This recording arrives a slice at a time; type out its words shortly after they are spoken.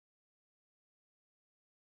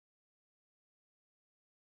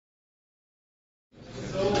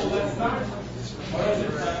let's start. For us,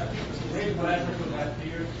 it's a great pleasure to have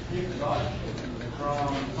here Dodds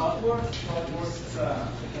from Dodds. Dodds is a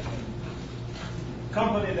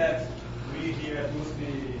company that we here at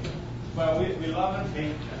USP, well, we love and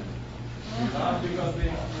hate them. We love because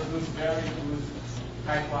they produce very good,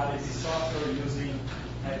 high-quality software using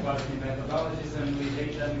high-quality methodologies, and we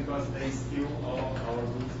hate them because they steal all of our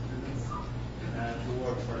good students to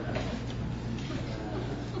work for them.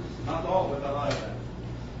 Not all, but a lot of them.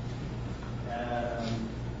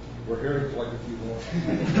 We're here to collect a few more.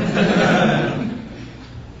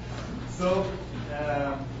 So,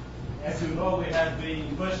 as you know, we have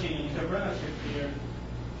been pushing entrepreneurship here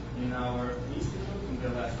in our institute in the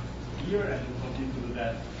last year, and we'll continue to do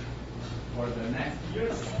that for the next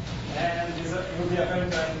years. And it will be a very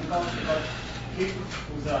interesting talk about Kip,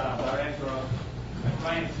 who's a director of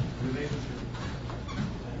client relationship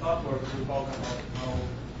and Thoughtworks. We'll talk about how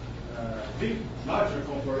big, larger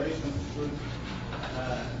corporations should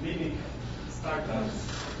mimic startups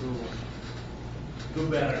to do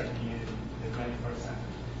better in the 21st century.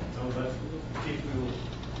 So that's Kip will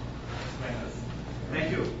explain us. Thank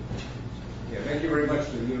you. Yeah, thank you very much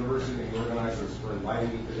to the university and the organizers for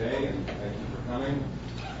inviting me today, and thank you for coming.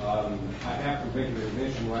 I have to make an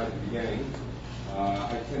admission right at the beginning.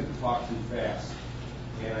 I tend to talk too fast,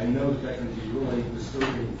 and I know that can be really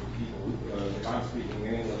disturbing for people. If I'm speaking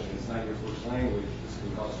English and it's not your first language, this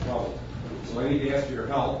can cause trouble. So I need to ask for your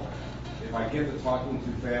help. If I get to talking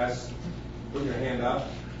too fast, put your hand up,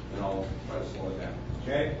 and I'll try to slow it down.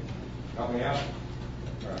 Okay? Help me out?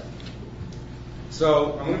 All right.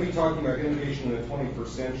 So I'm going to be talking about innovation in the 21st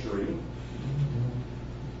century.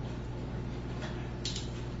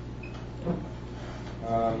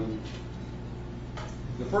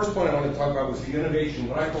 The first point I want to talk about was the innovation,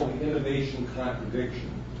 what I call the innovation contradiction.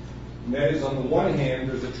 And that is, on the one hand,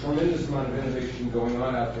 there's a tremendous amount of innovation going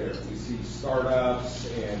on out there. We see startups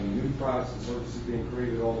and new products and services being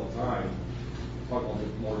created all the time. I'll talk a little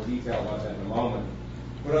bit more detail about that in a moment.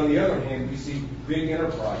 But on the other hand, we see big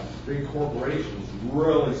enterprises, big corporations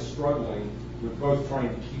really struggling with both trying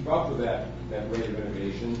to keep up with that rate of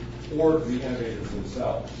innovation or the innovators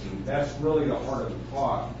themselves. And that's really the heart of the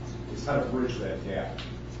talk, is how to bridge that gap.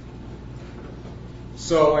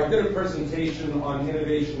 So I did a presentation on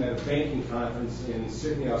innovation at a banking conference in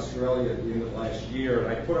Sydney, Australia at the end of last year, and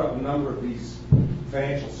I put up a number of these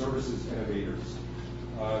financial services innovators.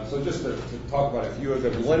 So just to talk about a few of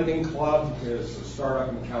them, Lending Club is a startup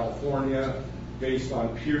in California based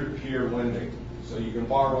on peer-to-peer lending. So you can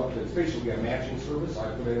borrow, it's basically a matching service.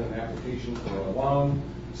 I put in an application for a loan.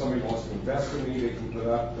 Somebody wants to invest in me, they can put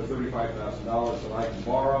up to $35,000 that I can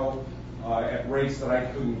borrow at rates that I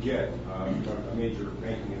couldn't get from a major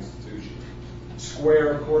banking institution.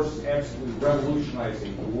 Square, of course, is absolutely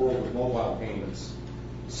revolutionizing the world of mobile payments.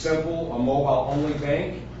 Simple, a mobile-only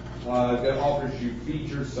bank that offers you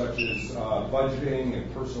features such as budgeting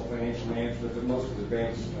and personal financial management that most of the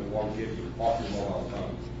banks won't give you off your mobile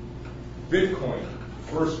phone. Bitcoin,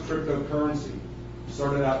 first cryptocurrency.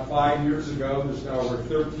 Started out 5 years ago. There's now over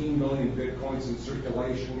 13 million Bitcoins in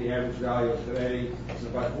circulation. The average value of today is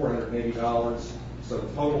about $480. So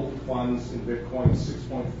total funds in Bitcoin,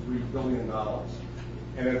 $6.3 billion.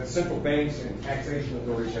 And central banks and taxation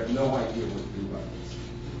authorities have no idea what to do about this.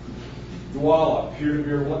 Dwala,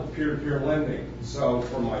 peer-to-peer lending. So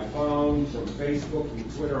from my phone, from Facebook, and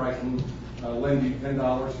Twitter, I can lend you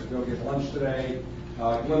 $10 to go get lunch today.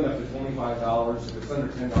 Lend up to $25. If it's under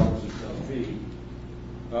 $10, there's no fee.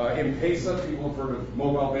 M-Pesa, people have heard of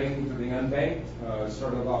mobile banking for the unbanked.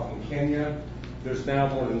 Started off in Kenya. There's now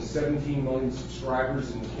more than 17 million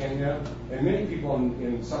subscribers in Kenya. And many people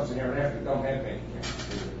in sub-Saharan Africa don't have bank accounts.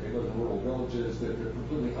 They live in rural villages. They're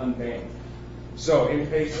completely unbanked. So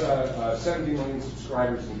M-Pesa, 17 million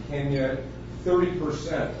subscribers in Kenya.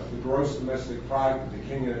 30% of the gross domestic product of the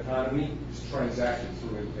Kenyan economy is transacted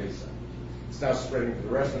through M-Pesa. It's now spreading to the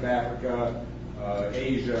rest of Africa,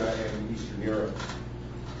 Asia, and Eastern Europe.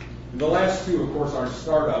 The last two, of course, are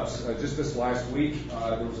startups. Just this last week,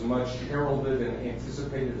 there was a much heralded and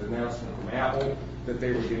anticipated announcement from Apple that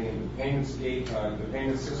they were getting into the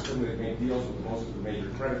payment system. They've made deals with most of the major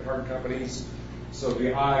credit card companies. So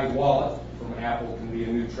the iWallet from Apple can be a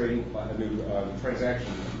new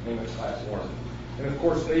transaction payments platform. And of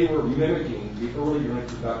course, they were mimicking the earlier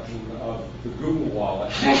introduction of the Google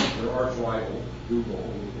Wallet, their arch rival Google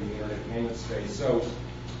in the internet payment space. So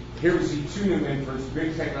here we see two new entrants,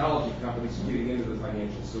 big technology companies getting into the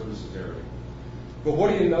financial services area. But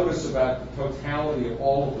what do you notice about the totality of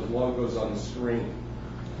all of the logos on the screen?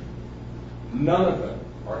 None of them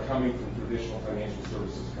are coming from traditional financial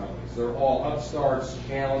services companies. They're all upstarts,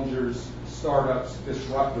 challengers, startups,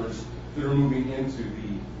 disruptors that are moving into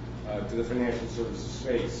the financial services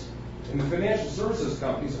space. And the financial services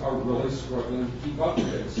companies are really struggling to keep up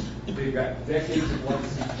with this. They've got decades of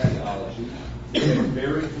legacy technology. They have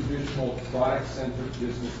very traditional product-centered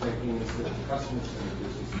business thinking instead of customer-centered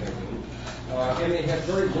business thinking. And they have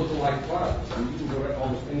very lookalike products. I mean, you can go to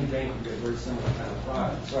almost any bank and get a very similar kind of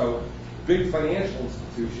product. So big financial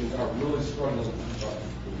institutions are really struggling to keep up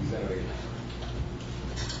with these innovators.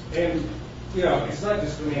 And, you know, it's not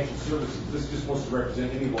just financial services. This is just supposed to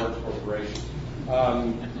represent any large corporation.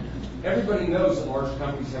 Everybody knows that large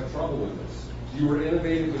companies have trouble with this. You were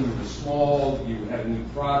innovative when you were small, you had a new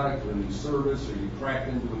product or a new service, or you cracked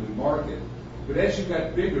into a new market. But as you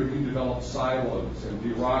got bigger, you developed silos and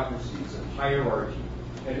bureaucracies and hierarchy.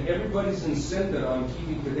 And everybody's incented on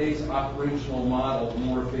keeping today's operational model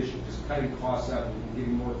more efficient, just cutting costs out and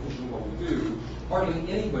getting more efficient at what we do.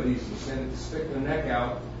 Hardly anybody's incented to stick their neck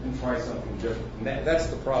out and try something different. And that's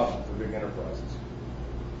the problem for big enterprises.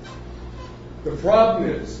 The problem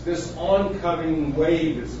is, this oncoming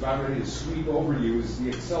wave that's about ready to sweep over you is the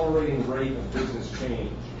accelerating rate of business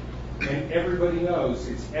change. And everybody knows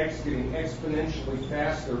it's getting exponentially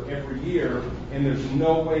faster every year, and there's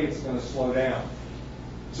no way it's going to slow down.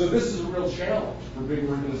 So this is a real challenge for big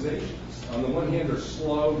organizations. On the one hand, they're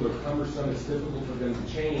slow, they're cumbersome, it's difficult for them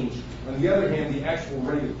to change. On the other hand, the actual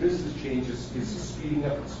rate of business change is speeding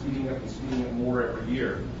up and speeding up and speeding up more every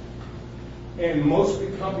year. And most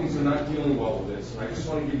big companies are not dealing well with this. And I just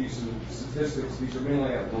want to give you some statistics. These are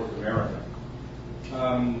mainly out of North America.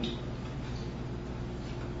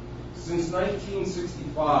 Since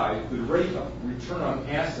 1965, the rate of return on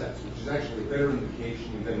assets, which is actually a better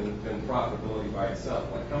indication than profitability by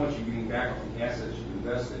itself, like how much you're getting back on the assets you've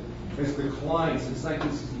invested, has declined since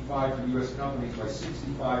 1965 for U.S. companies by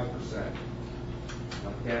 65%.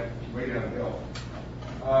 Okay, way downhill.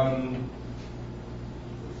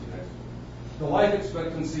 The life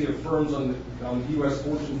expectancy of firms on the U.S.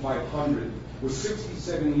 Fortune 500 was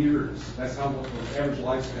 67 years. That's how the average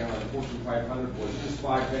lifespan on the Fortune 500 was just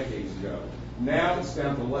 5 decades ago. Now it's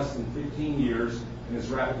down to less than 15 years and is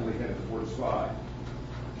rapidly headed towards 5.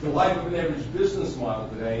 The life of an average business model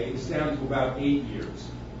today is down to about 8 years.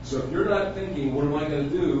 So if you're not thinking, what am I going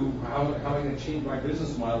to do? How am I going to change my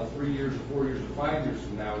business model 3 years or 4 years or 5 years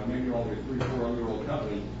from now, and maybe you're only a 3 or 4 year old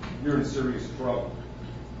company, you're in serious trouble.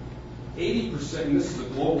 80%, and this is a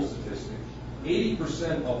global statistic,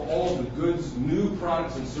 80% of all of the goods, new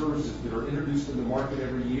products and services that are introduced to the market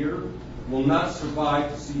every year will not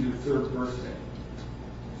survive to see your 3rd birthday.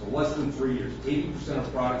 So less than 3 years. 80%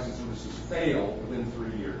 of products and services fail within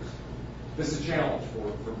 3 years. This is a challenge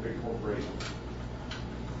for big corporations.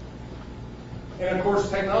 And of course,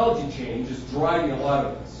 technology change is driving a lot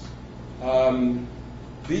of this.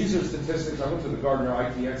 These are statistics. I went to the Gartner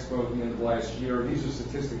IT Expo at the end of last year. These are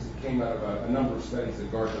statistics that came out of a number of studies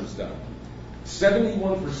that Gartner's done.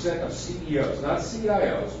 71% of CEOs, not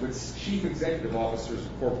CIOs, but chief executive officers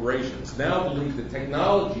of corporations, now believe that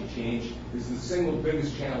technology change is the single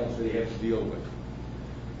biggest challenge they have to deal with.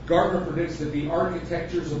 Gartner predicts that the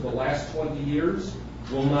architectures of the last 20 years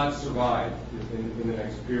will not survive in the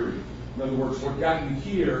next period. In other words, what got you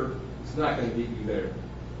here is not going to get you there.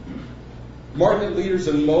 Market leaders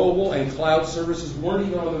in mobile and cloud services weren't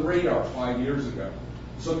even on the radar 5 years ago.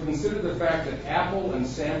 So consider the fact that Apple and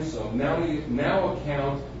Samsung now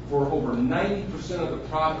account for over 90% of the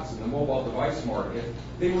profits in the mobile device market.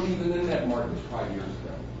 They weren't even in that market 5 years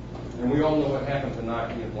ago. And we all know what happened to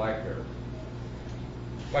Nokia and BlackBerry.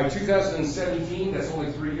 By 2017, that's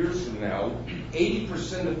only 3 years from now,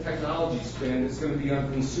 80% of technology spend is going to be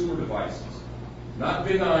on consumer devices. Not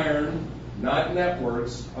big iron, not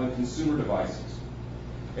networks, on consumer devices.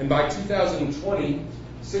 And by 2020,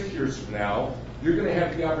 6 years from now, you're going to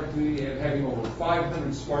have the opportunity of having over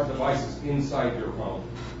 500 smart devices inside your home.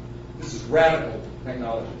 This is radical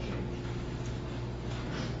technology change.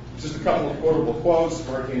 Just a couple of quotable quotes.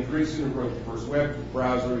 Mark Andreessen, who wrote the first web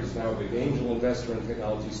browser, is now a big angel investor in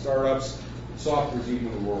technology startups. Software is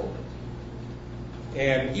eating the world.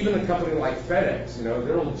 And even a company like FedEx,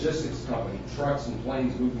 they're a logistics company, trucks and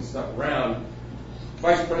planes moving stuff around.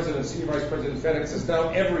 Senior Vice President of FedEx says now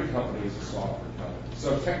every company is a software company.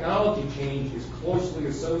 So technology change is closely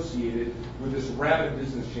associated with this rapid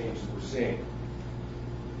business change that we're seeing.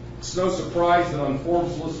 It's no surprise that on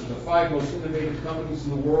Forbes' list of the 5 most innovative companies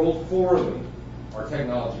in the world, 4 of them are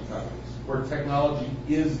technology companies, where technology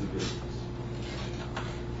is the business.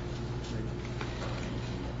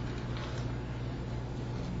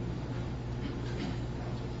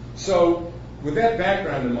 So with that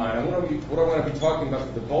background in mind, what I want to be talking about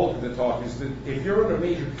for the bulk of the talk is that if you're in a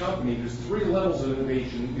major company, there's 3 levels of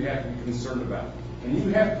innovation that you have to be concerned about. And you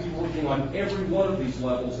have to be working on every one of these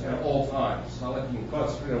levels at all times. It's not like you can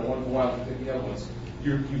concentrate on one for a while and pick the other ones.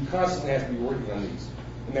 You constantly have to be working on these.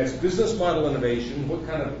 And that's business model innovation.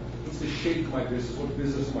 What's the shape of my business? What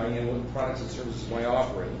business am I in? What products and services am I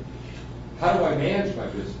offering? How do I manage my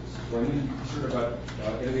business? So I need to be concerned about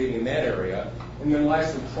innovating in that area. And then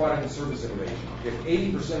lastly, product and service innovation. If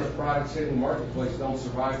 80% of products hitting the marketplace don't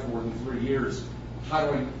survive for more than 3 years, how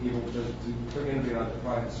do I be able to innovate on the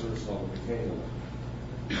product and service level and maintain them?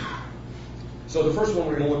 So the first one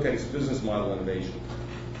we're going to look at is business model innovation.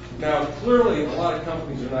 Now, clearly, a lot of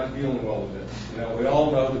companies are not dealing well with this. We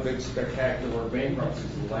all know the big spectacular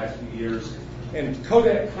bankruptcies in the last few years, and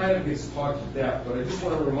Kodak kind of gets talked to death, but I just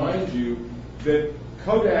want to remind you that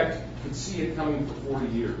Kodak could see it coming for 40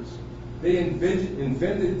 years. They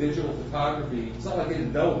invented digital photography. It's not like they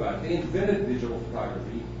didn't know about it. They invented digital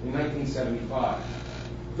photography in 1975.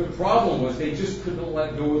 The problem was they just couldn't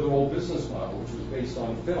let go of their old business model, which was based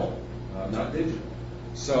on film, not digital.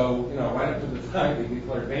 So, right up to the time they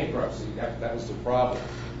declared bankruptcy, that was the problem.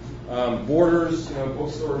 Borders,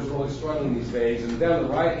 bookstores really struggling these days. And down the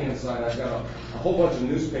right-hand side, I've got a whole bunch of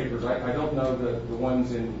newspapers. I don't know the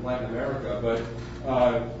ones in Latin America, but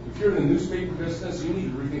if you're in the newspaper business, you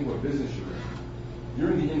need to rethink what business you're in.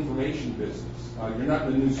 You're in the information business. You're not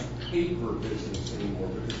in the newspaper business anymore,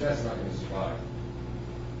 because that's not going to survive.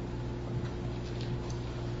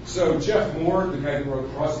 So Jeff Moore, the guy who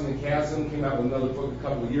wrote Crossing the Chasm, came out with another book a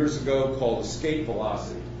couple of years ago called Escape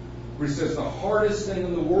Velocity, where he says the hardest thing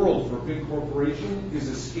in the world for a big corporation is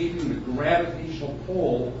escaping the gravitational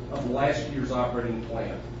pull of last year's operating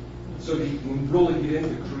plan, so that you can really get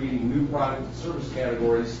into creating new product and service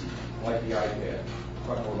categories like the iPad.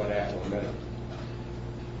 I'll talk more about Apple in a minute.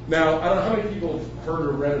 Now, I don't know how many people have heard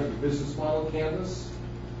or read of the business model canvas.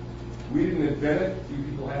 We didn't invent it. A few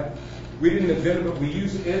people have. We didn't invent it, but we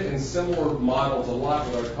use it and similar models a lot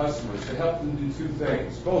with our customers to help them do 2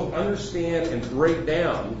 things: both understand and break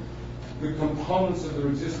down the components of their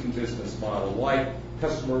existing business model, like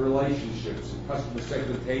customer relationships and customer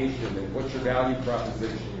segmentation and what's your value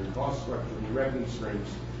proposition, your cost structure, and your revenue streams,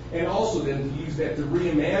 and also then to use that to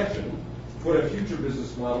reimagine what a future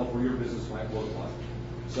business model for your business might look like.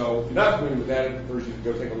 So if you're not familiar with that, I encourage you to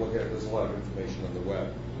go take a look at it. There's a lot of information on the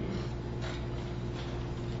web.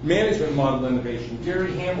 Management model innovation.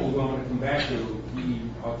 Gary Hamel, who I'm going to come back to, he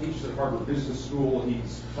teaches at Harvard Business School.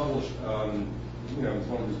 He's published, he's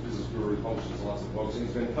one of his business gurus. He publishes lots of books, and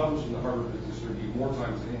he's been published in the Harvard Business Review more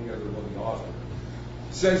times than any other living author.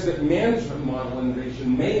 Says that management model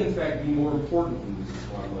innovation may in fact be more important than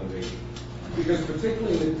business model innovation, because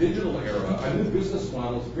particularly in the digital era, a new business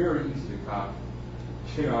model is very easy to copy.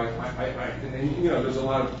 There's a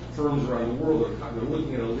lot of firms around the world that they're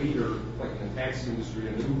looking at a leader, like in the taxi industry,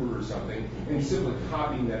 an Uber or something, and simply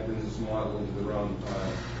copying that business model into their own,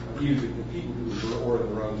 either to compete with Uber or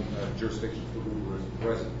in their own jurisdiction for Uber as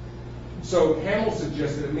present. So Hamel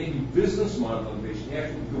suggests that it may be business model innovation.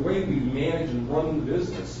 Actually, the way we manage and run the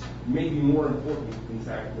business may be more important, in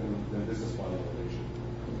fact, than business model innovation.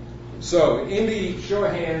 So, in the show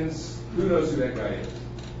of hands, who knows who that guy is?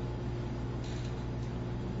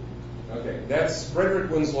 Okay, that's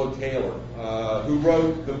Frederick Winslow Taylor, who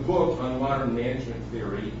wrote the book on modern management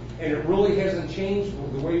theory, and it really hasn't changed.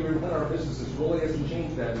 The way we run our businesses really hasn't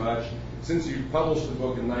changed that much since he published the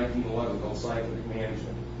book in 1911 called Scientific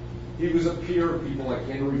Management. He was a peer of people like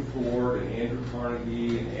Henry Ford and Andrew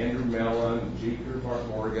Carnegie and Andrew Mellon and J. Pierpont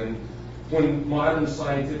Morgan, when modern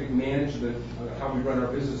scientific management, how we run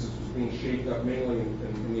our businesses, was being shaped up mainly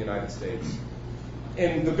in the United States.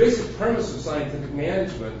 And the basic premise of scientific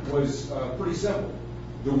management was pretty simple.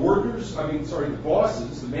 The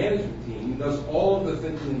bosses, the management team, does all of the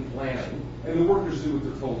thinking and planning, and the workers do what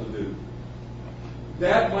they're told to do.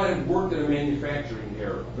 That might have worked in a manufacturing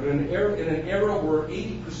era, but in an era where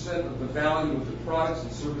 80% of the value of the products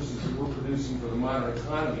and services that we're producing for the modern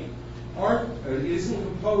economy isn't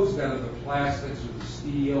composed out of the plastics or the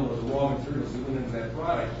steel or the raw materials that went into that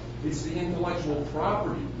product. It's the intellectual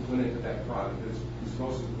property that went into that product that is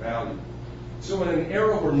most of the value. So in an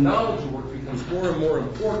era where knowledge work becomes more and more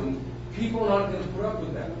important, people are not going to put up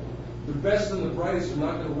with that. The best and the brightest are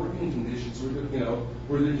not going to work in conditions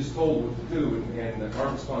where they're just told what to do and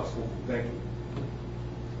aren't responsible for thinking.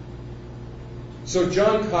 So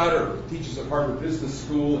John Kotter teaches at Harvard Business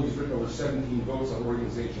School. He's written over 17 books on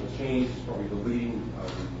organizational change. He's probably the leading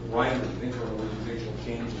writer and thinker on organizational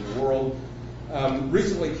change in the world.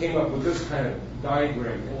 recently came up with this kind of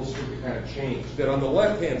diagram to illustrate the kind of change. That on the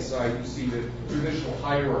left-hand side, you see the traditional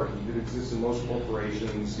hierarchy that exists in most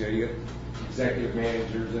corporations. You get executive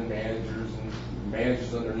managers and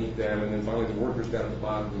managers underneath them, and then finally the workers down at the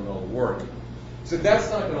bottom doing all the work. So that's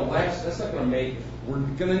not going to last. That's not going to make it. We're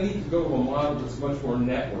going to need to go to a model that's much more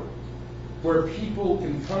networked, where people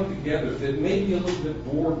can come together that may be a little bit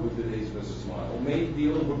bored with today's business model, may be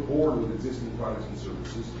a little bit bored with existing products and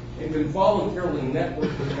services, and can voluntarily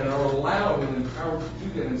network and are allowed and empowered to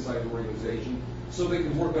do that inside the organization so they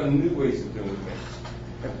can work on new ways of doing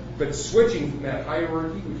things. But switching from that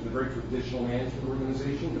hierarchy, which is a very traditional management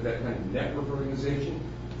organization, to that kind of network organization,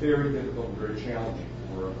 very difficult and very challenging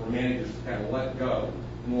for managers to kind of let go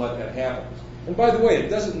and let that happen. And by the way, it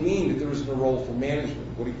doesn't mean that there isn't a role for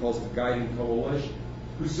management, what he calls the guiding coalition,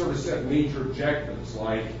 who sort of set major objectives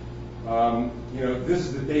like, this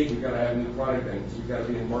is the date we've got to have a new product in because we've got to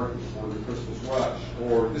be in market before the Christmas rush,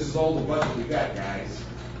 or this is all the budget we got, guys,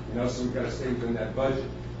 so we've got to stay within that budget.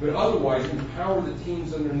 But otherwise, empower the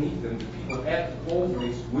teams underneath them, the people at the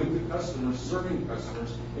coalface with the customers, serving the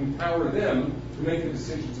customers, empower them to make the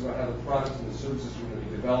decisions about how the products and the services are going to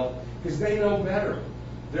be developed, because they know better.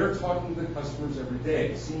 They're talking to the customers every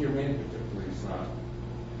day. Senior management typically is not.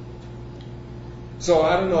 So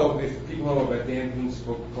I don't know if people know about Dan Pink's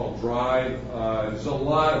book called Drive. There's a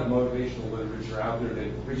lot of motivational literature out there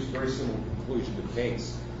that reaches a very similar conclusion to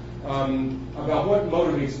Pink's about what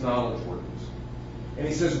motivates knowledge workers. And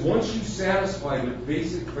he says once you satisfy their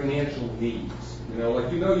basic financial needs, you want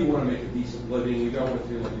to make a decent living, you don't want to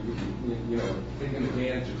feel like you could be, taken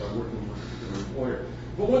advantage of by working for a particular employer.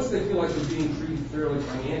 But once they feel like they're being treated fairly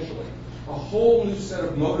financially, a whole new set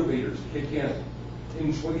of motivators kick in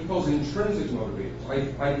what he calls intrinsic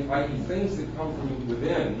motivators, i.e. things that come from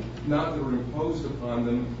within, not that are imposed upon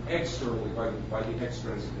them externally by the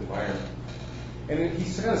extrinsic environment. And then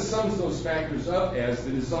he kind of sums those factors up as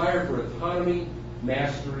the desire for autonomy,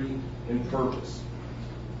 mastery, and purpose.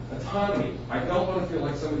 Autonomy. I don't want to feel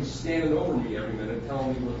like somebody's standing over me every minute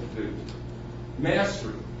telling me what to do.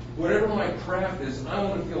 Mastery. Whatever my craft is, I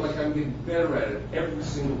want to feel like I'm getting better at it every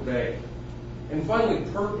single day. And finally,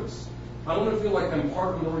 purpose. I want to feel like I'm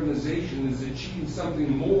part of an organization that's achieving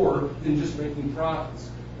something more than just making profits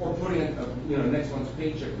or putting next month's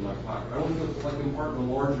paycheck in my pocket. I want to feel like I'm part of a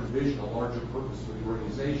larger vision, a larger purpose for the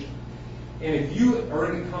organization. And if you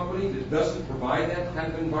are in a company that doesn't provide that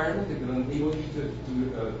kind of environment that can enable you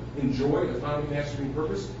to enjoy autonomy, mastery, and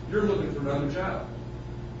purpose, you're looking for another job.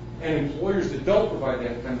 And employers that don't provide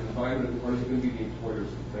that kind of environment are going to be the employers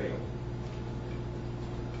that fail.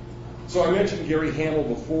 So I mentioned Gary Hamel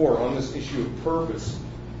before on this issue of purpose.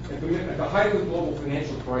 At the height of the global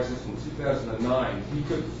financial crisis in 2009, he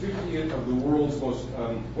took 50 of the world's most,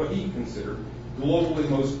 what he considered, globally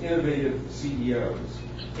most innovative CEOs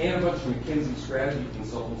and a bunch of McKinsey strategy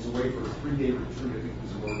consultants away for a 3-day retreat, I think it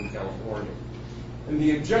was in Northern California. And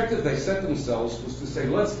the objective they set themselves was to say,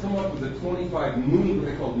 let's come up with the 25 what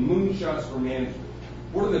they called moonshots for management.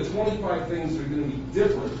 What are the 25 things that are going to be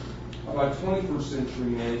different about 21st century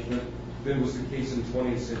management than was the case in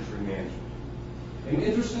 20th century management? And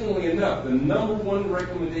interestingly enough, the number one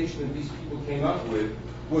recommendation that these people came up with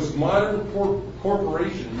was modern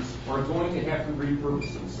corporations are going to have to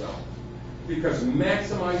repurpose themselves. Because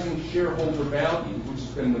maximizing shareholder value, which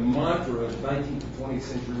has been the mantra of 19th to 20th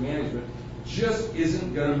century management, just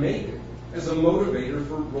isn't going to make it as a motivator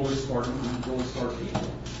for really smart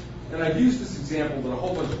people. And I've used this example at a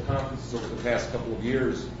whole bunch of conferences over the past couple of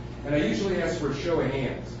years, and I usually ask for a show of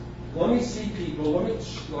hands. Let me see people,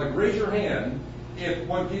 raise your hand if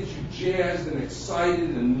what gets you jazzed and excited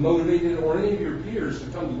and motivated, or any of your peers to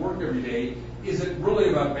come to work every day, is it really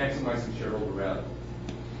about maximizing shareholder value?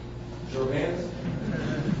 Show of hands?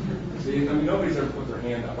 See, nobody's ever put their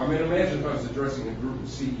hand up. Imagine if I was addressing a group of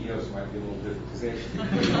CEOs, it might be a little different, because they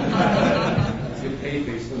actually get paid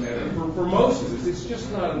based on that. And for most of us, it's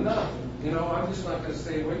just not enough. I'm just not going to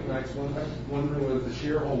stay awake nights wondering whether the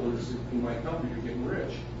shareholders in my company are getting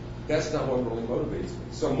rich. That's not what really motivates me.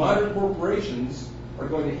 So modern corporations are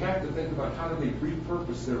going to have to think about how do they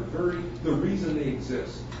repurpose the reason they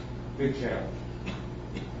exist. Big challenge.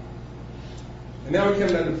 And now we come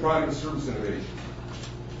down to product and service innovation.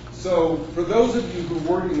 So for those of you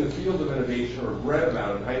who work in the field of innovation or have read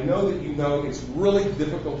about it, I know that you know it's really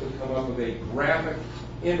difficult to come up with a graphic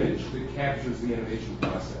image that captures the innovation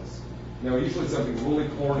process. Usually something really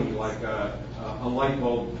corny like a light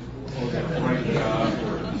bulb breaking up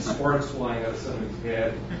or sparks flying out of somebody's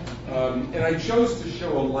head. And I chose to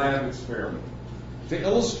show a lab experiment to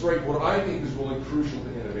illustrate what I think is really crucial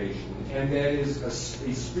to innovation, and that is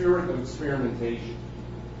a spirit of experimentation.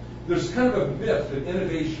 there's kind of a myth that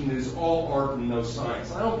innovation is all art and no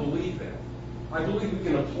science. I don't believe that. I believe we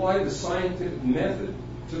can apply the scientific method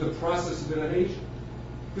to the process of innovation.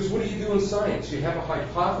 Because what do you do in science? You have a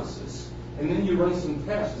hypothesis, and then you run some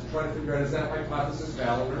tests to try to figure out is that hypothesis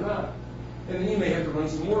valid or not. And then you may have to run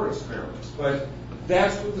some more experiments. But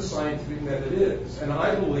that's what the scientific method is. And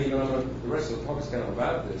I believe, and the rest of the talk is kind of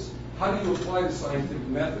about this, how do you apply the scientific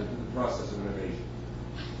method to the process of innovation?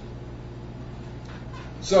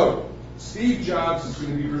 So, Steve Jobs is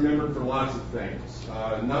going to be remembered for lots of things,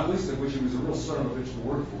 not least of which he was a real son of a bitch to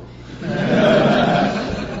work for.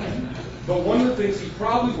 But one of the things he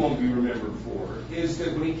probably won't be remembered for is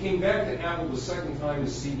that when he came back to Apple the second time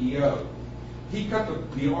as CEO, he cut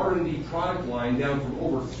the R&D product line down from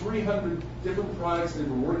over 300 different products they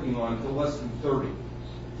were working on to less than 30.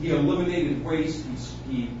 He eliminated waste,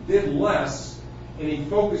 he did less, and he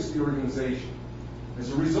focused the organization. As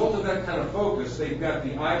a result of that kind of focus, they've got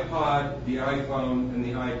the iPod, the iPhone, and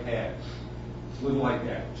the iPad. Live like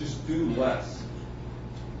that. Just do less.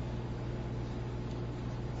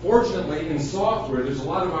 Fortunately, in software, there's a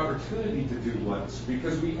lot of opportunity to do less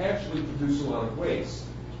because we actually produce a lot of waste.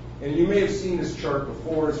 And you may have seen this chart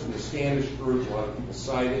before. It's from the Standish Group. A lot of people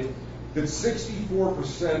cite it. That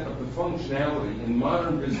 64% of the functionality in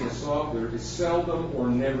modern business software is seldom or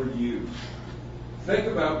never used. Think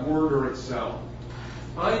about Word or Excel.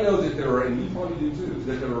 I know that there are, and you probably do too,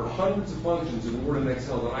 that there are hundreds of functions in Word and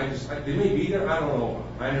Excel that they may be there, I don't know.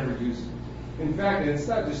 I never use them. In fact, and it's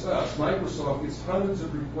not just us, Microsoft gets hundreds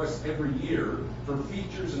of requests every year for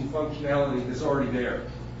features and functionality that's already there.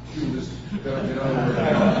 You just don't know where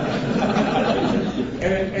they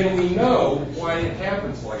are. And we know why it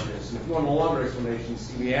happens like this. And if you want a longer explanation,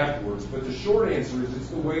 see me afterwards. But the short answer is it's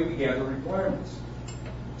the way we gather requirements.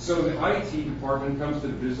 So the IT department comes to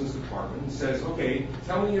the business department and says, okay,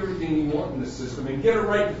 tell me everything you want in this system and get it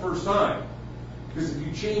right the first time. Because if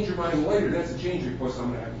you change your mind later, that's a change request, I'm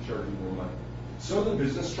going to have to charge you more money. So the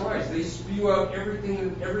business tries. They spew out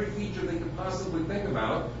everything, every feature they could possibly think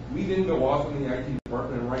about. We then go off in the IT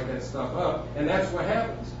department and write that stuff up, and that's what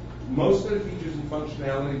happens. Most of the features and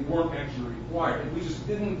functionality weren't actually required. If we just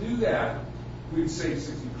didn't do that, we'd save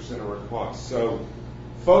 60% of our costs. So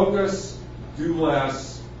focus, do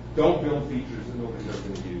less, don't build features that nobody's ever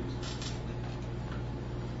going to use.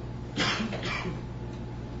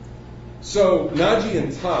 So Naji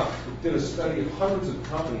and Tuck did a study of hundreds of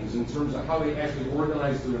companies in terms of how they actually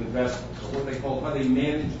organize their investments, or what they call how they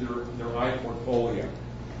manage their I portfolio.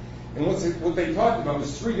 And what they talked about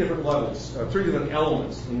was three different levels, three different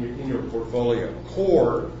elements in your portfolio.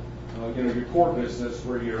 Core, your core business,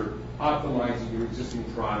 where you're optimizing your existing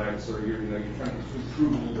products, or you're trying to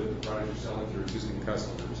improve a little bit the products you're selling to your existing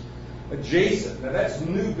customers. Adjacent, now that's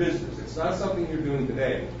new business. It's not something you're doing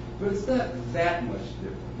today, but it's not that much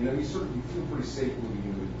different. You feel pretty safe moving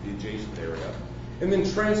into the adjacent area. And then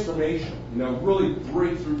transformational, really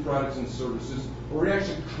breakthrough products and services, or we're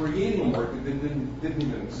actually creating a market that didn't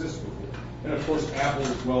even exist before. And of course, Apple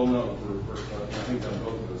is well known for things on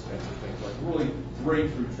both of those kinds of things, like really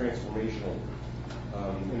breakthrough transformational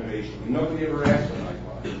innovation. Nobody ever asked for an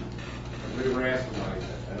iPod. Nobody ever asked for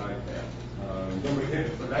an iPad. Nobody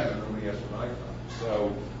asked for that, nobody asked for an iPhone.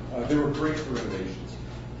 So they were breakthrough innovations.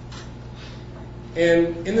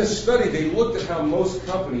 And in this study, they looked at how most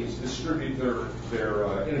companies distribute their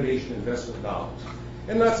innovation investment dollars.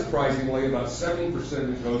 And not surprisingly, about 70% of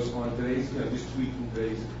it goes on today's, just tweaking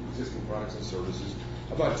today's existing products and services.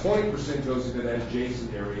 About 20% goes into that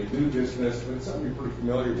adjacent area, new business, but it's something you're pretty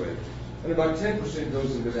familiar with. And about 10%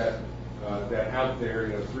 goes into that out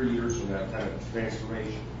there, 3 years from now, kind of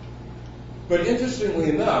transformation. But interestingly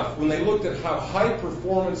enough, when they looked at how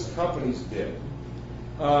high-performance companies did,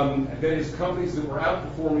 that is, companies that were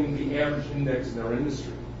outperforming the average index in their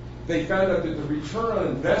industry, they found out that the return on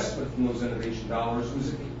investment from those innovation dollars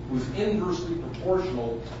was inversely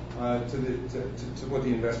proportional to what the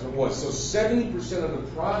investment was. So 70% of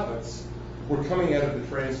the profits were coming out of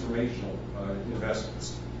the transformational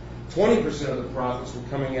investments. 20% of the profits were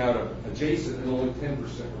coming out of adjacent, and only 10%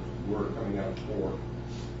 were coming out of core.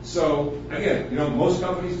 So again, most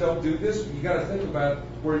companies don't do this, but you got to think about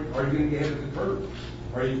where are you going to get ahead of the curve?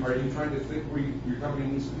 Are you trying to think where your company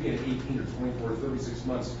needs to be in 18 or 24 or 36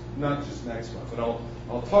 months, not just next month? And I'll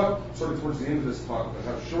talk sort of towards the end of this talk about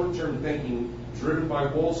how short-term thinking driven by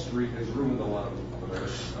Wall Street has ruined a lot of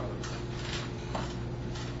American companies.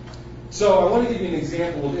 So I want to give you an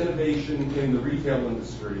example of innovation in the retail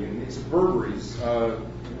industry, and it's at Burberry's. A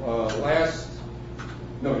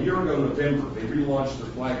year ago, November, they relaunched their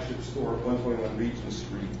flagship store at 121 Regent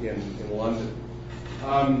Street in London.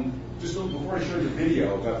 just before I show you the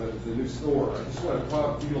video about the new store, I just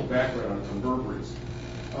want to give you a little background on Burberry's.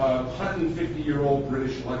 150-year-old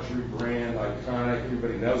British luxury brand, iconic,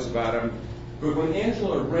 everybody knows about them. But when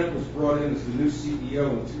Angela Arendt was brought in as the new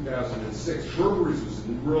CEO in 2006, Burberry's was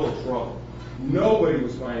in real trouble. Nobody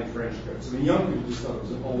was buying trench coats. I mean, young people just thought it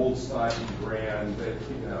was an old, stodgy brand that,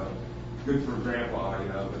 good for grandpa,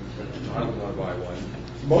 but I wouldn't want to buy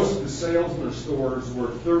one. Most of the sales in their stores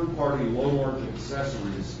were third-party, low-margin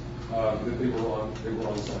accessories that they were on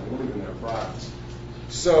selling. They weren't even their products.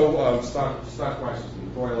 So stock prices in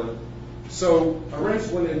the toilet. So Arendt's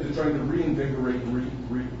went into trying to reinvigorate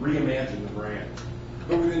and reimagine the brand.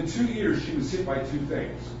 But within 2 years, she was hit by two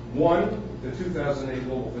things. One, the 2008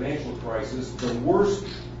 global financial crisis, the worst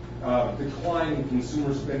decline in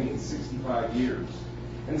consumer spending in 65 years.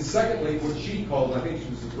 And secondly, what she called, I think she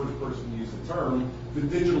was the first person to use the term, the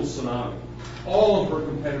digital tsunami. All of her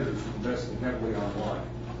competitors were investing heavily online.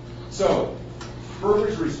 So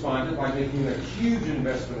Burberry's responded by making a huge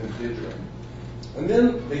investment in digital. And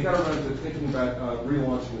then they got around to thinking about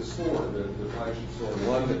relaunching the store, the flagship store in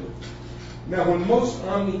London. Now, when most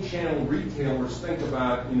omni-channel retailers think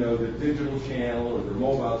about, the digital channel or their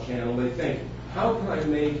mobile channel, they think, how can I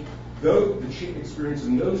make the experience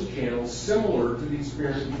in those channels similar to the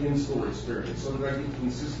experience, the in-store experience, so that I get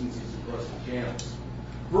consistencies across the channels?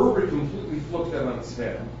 Burberry completely flipped that on its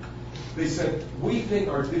head. They said, we think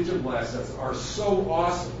our digital assets are so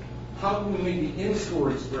awesome. How can we make the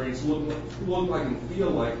in-store experience look like and feel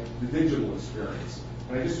like the digital experience?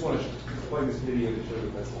 And I just want to play this video to show you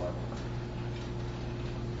what that's like.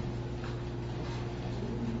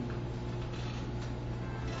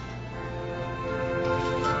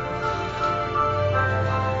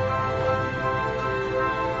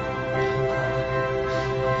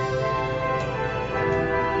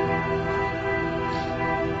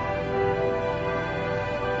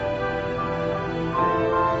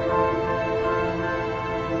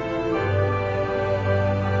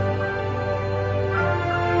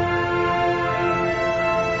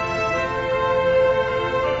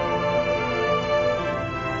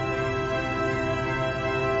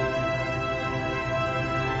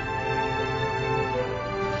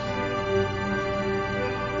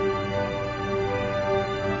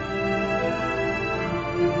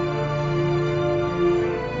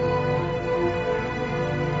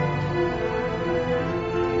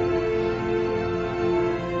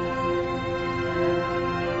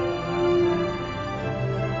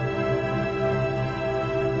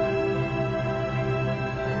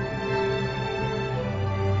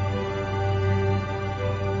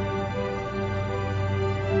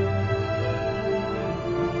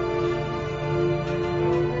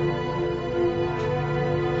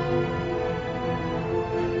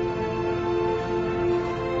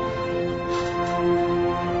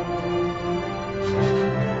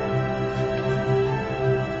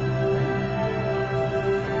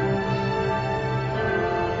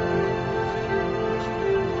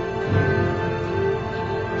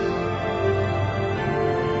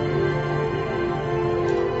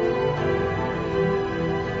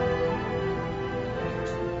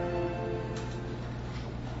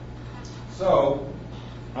 So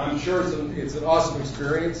I'm sure it's an awesome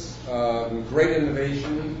experience, great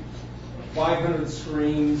innovation, 500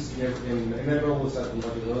 screens, and Inevitable is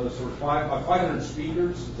another sort of 500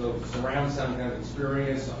 speakers, so surround sound kind of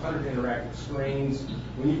experience, 100 interactive screens.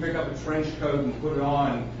 When you pick up a trench coat and put it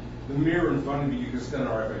on, the mirror in front of you can send an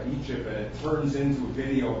RFID chip, and it turns into a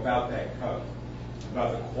video about that coat,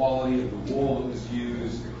 about the quality of the wool that was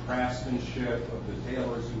used, the craftsmanship of the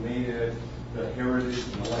tailors who made it, the heritage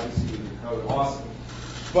and the legacy of the coat. Awesome.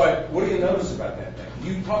 But what do you notice about that thing?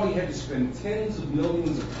 You probably had to spend tens of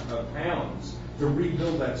millions of pounds to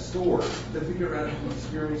rebuild that store to figure out if the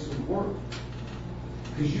experience would work.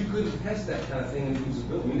 Because you couldn't test that kind of thing in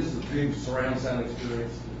usability. I mean, this is a big surround sound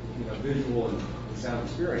experience, visual and sound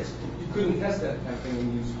experience. You couldn't test that kind of thing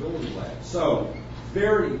in usability labs. So,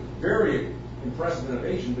 very, very impressive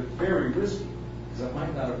innovation, but very risky, because that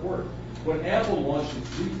might not have worked. When Apple launched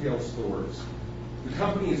its retail stores, the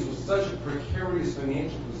company is with such a precarious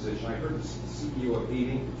financial position. I heard the CEO of 8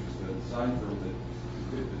 Inc., which is the design firm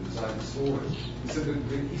that designed the stores. He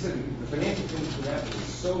said the financial condition of Apple was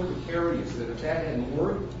so precarious that if that hadn't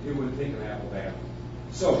worked, it would have taken Apple down.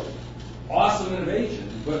 So, awesome innovation,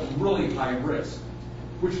 but really high risk.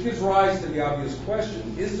 Which gives rise to the obvious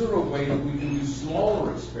question, is there a way that we can do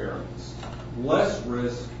smaller experiments, less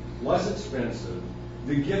risk, less expensive,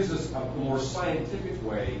 that gives us a more scientific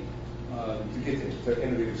way to get to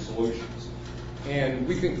innovative solutions? And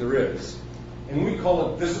we think there is. And we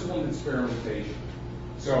call it disciplined experimentation.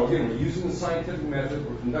 So again, we're using the scientific method,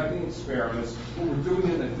 we're conducting experiments, but we're doing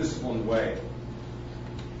it in a disciplined way.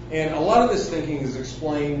 And a lot of this thinking is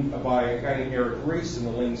explained by a guy named Eric Ries in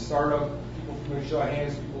the Lean Startup. People can show of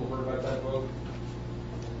hands, people have heard about that book?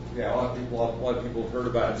 Yeah, a lot of people have heard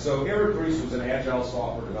about it. So Eric Ries was an agile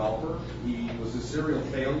software developer. He was a serial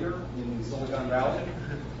failure in Silicon Valley.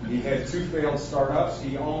 He had 2 failed startups.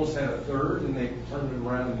 He almost had a third, and they turned it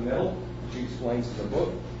around in the middle, which he explains in the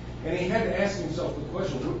book. And he had to ask himself the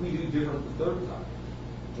question, what did we do different the third time?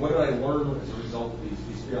 What did I learn as a result of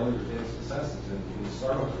these failures and successes in the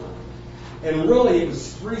startup world? And really, it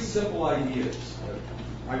was 3 simple ideas.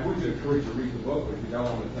 I would encourage you to read the book, but if you don't,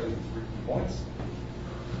 I'm going to tell you the 3 key points.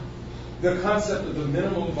 The concept of the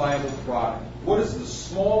minimum viable product. What is the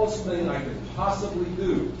smallest thing I could possibly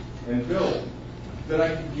do and build that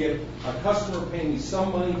I could get a customer paying me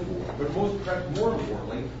some money for, but more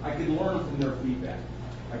importantly, I could learn from their feedback.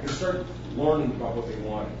 I could start learning about what they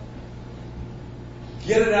wanted.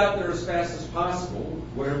 Get it out there as fast as possible,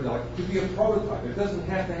 whatever they like. It could be a prototype. It doesn't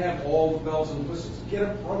have to have all the bells and whistles. Get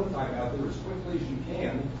a prototype out there as quickly as you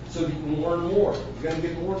can so that you can learn more. You're going to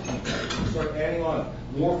get more feedback. You can start adding on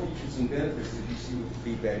more features and benefits as you see what the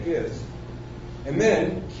feedback is. And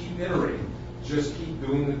then keep iterating. Just keep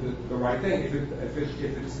doing the right thing. If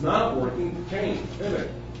it's not working, change, pivot,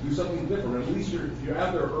 do something different. At least if you're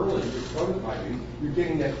out there early, you're prototyping, you're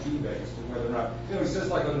getting that feedback as to whether or not. He says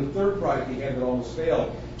like on the third product he had that almost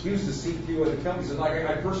failed, he was the CTO of the company. He said, like,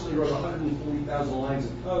 I personally wrote 140,000 lines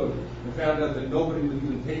of code and found out that nobody would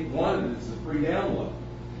even wanted it as a free download.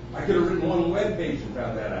 I could have written 1 web page and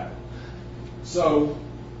found that out. So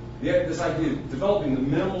this idea of developing the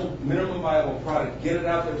minimum viable product, get it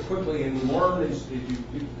out there quickly and learn as you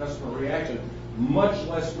get customer reaction, much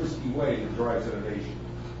less risky way that drives innovation.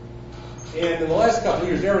 And in the last couple of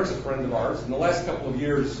years, Eric's a friend of ours. In the last couple of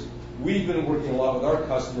years, we've been working a lot with our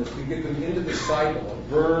customers to get them into the cycle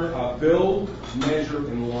of build, measure,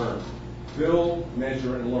 and learn. Build,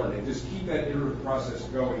 measure, and learn. And just keep that iterative process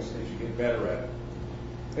going as you get better at it.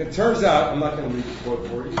 And it turns out, I'm not going to read the quote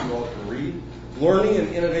for you, you all can read, learning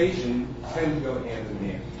and innovation tend to go hand in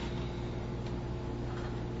hand.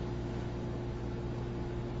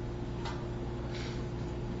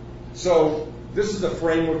 So this is a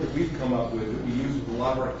framework that we've come up with that we use with a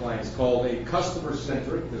lot of our clients called a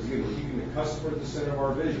customer-centric, because again, we're keeping the customer at the center of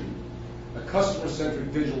our vision, a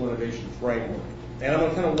customer-centric digital innovation framework. And I'm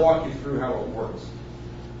going to kind of walk you through how it works.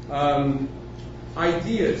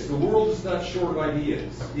 Ideas. The world is not short of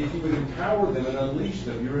ideas. If you would empower them and unleash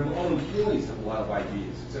them, your own employees have a lot of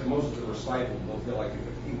ideas, except most of them are stifled and don't feel like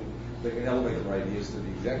they can elevate their ideas to the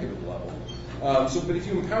executive level. But if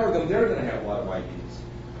you empower them, they're going to have a lot of ideas.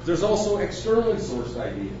 There's also externally sourced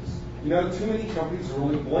ideas. You know, too many companies are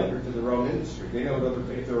only blinkered to their own industry. They know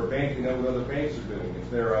if they're a bank, they know what other banks are doing. If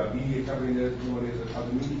they're a media company, they know what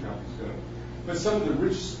other media companies are doing. But some of the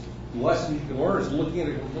rich lesson you can learn is looking at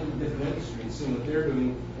a completely different industry and seeing what they're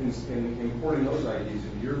doing and importing those ideas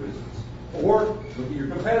into your business. Or look at your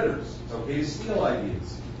competitors. It's okay to steal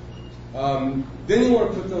ideas. Then you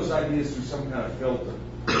want to put those ideas through some kind of filter.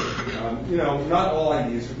 Not all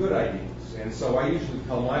ideas are good ideas. And so I usually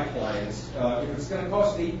tell my clients, if it's going to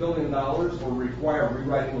cost $8 billion or require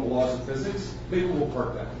rewriting the laws of physics, maybe we'll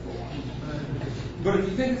park that for a while. But if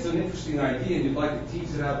you think it's an interesting idea and you'd like to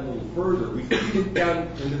tease it out a little further, we feed it down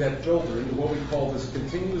into that filter, into what we call this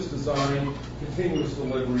continuous design, continuous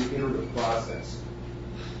delivery, iterative process.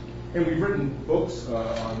 And we've written books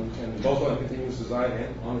both on continuous design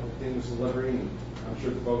and on continuous delivery, and I'm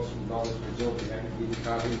sure the folks from Knowledge Brazil will be happy to give you a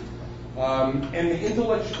copy. And the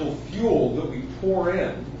intellectual fuel that we pour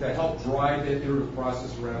in to help drive that iterative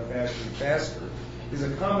process around faster and faster is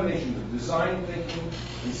a combination of design thinking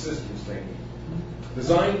and systems thinking.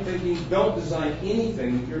 Design thinking, don't design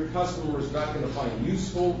anything that your customer is not going to find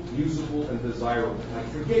useful, usable, and desirable. Like,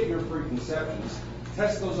 forget your preconceptions.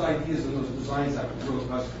 Test those ideas and those designs out with real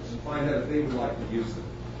customers and find out if they would like to use them.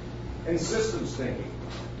 And systems thinking.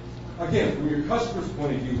 Again, from your customer's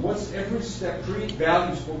point of view, what's every step? Create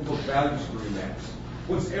values, what we call values tree maps.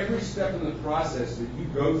 What's every step in the process that you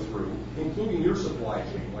go through, including your supply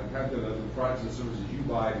chain, like have the products and services you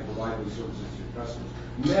buy to provide those services to your customers.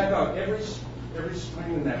 Map out every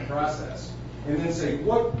stream in that process, and then say,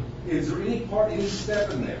 is there any step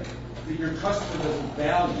in there that your customer doesn't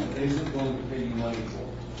value and isn't willing to pay you money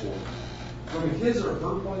for? From his or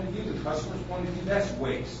her point of view, the customer's point of view, that's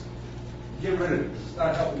waste. Get rid of it. It's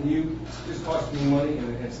not helping you. It's just costing you money,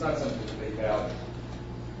 and it's not something that they value.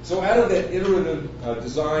 So out of that iterative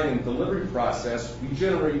design and delivery process, we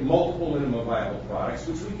generate multiple minimum viable products,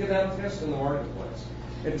 which we can now test in the marketplace.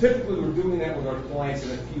 And typically, we're doing that with our clients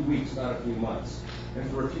in a few weeks, not a few months. and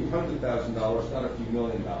for a few $100,000, not a few $1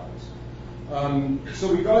 million.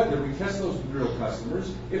 So we go out there, we test those with real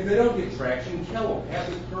customers. If they don't get traction, kill them. Have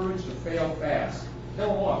the courage to fail fast. Kill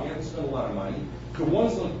them off. You haven't spent a lot of money. The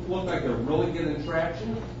ones that look like they're really getting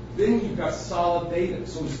traction, then you've got solid data.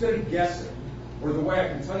 So instead of guessing, or the way I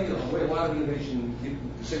can tell you, the way a lot of innovation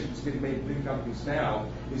decisions get made in big companies now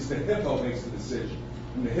is the hippo makes the decision.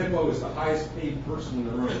 And the hippo is the highest paid person in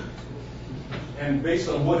the room. And based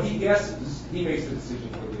on what he guesses, he makes the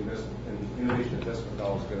decision where the investment and innovation investment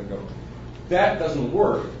dollars are going to go. That doesn't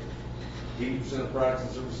work. 80% of products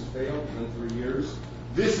and services fail within 3 years.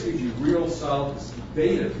 This gives you real solid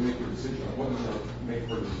data to make a decision on what you're going to make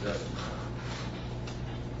further investments.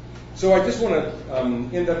 So I just want to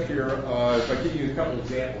end up here by giving you a couple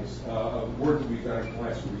examples of work that we've done in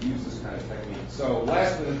clients where we use this kind of technique. So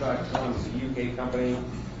lastminute.com is a UK company.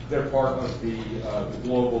 They're part of the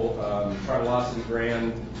global Travelocity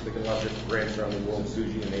brand. They can love different brands around the world,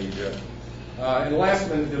 Sushi in Asia. And last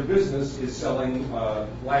minute, their business is selling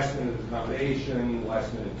last minute accommodation,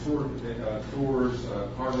 last minute tours,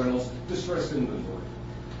 car rentals, distressed inventory.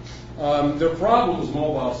 Their problem was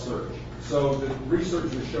mobile search. So the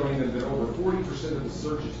research was showing them that over 40% of the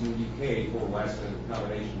searches in the UK for last minute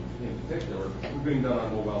accommodation in particular were being done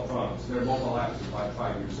on mobile phones. Their mobile apps are about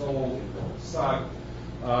 5 years old, they don't suck.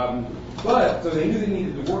 So they knew they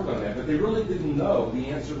needed to work on that, but they really didn't know the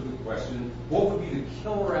answer to the question, what would be the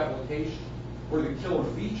killer application or the killer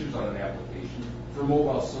features on an application for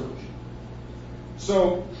mobile search?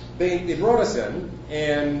 So they brought us in,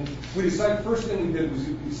 and we decided first thing we did was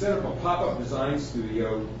we set up a pop-up design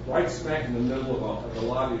studio right smack in the middle of the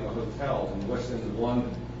lobby of a hotel in the West End of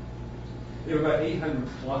London. They have about 800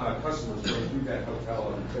 customers going through that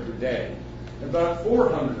hotel every day. About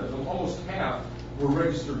 400 of them, almost half, were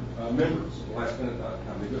registered members of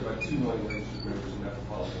lastminute.com. They've got about 2 million registered members in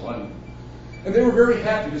metropolitan London. And they were very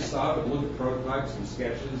happy to stop and look at prototypes and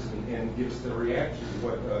sketches and give us their reaction to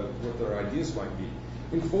what their ideas might be.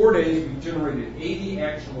 In 4 days, we generated 80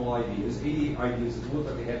 actionable ideas, 80 ideas that looked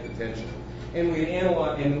like they had potential. And we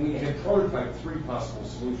analyzed, and we had prototyped 3 possible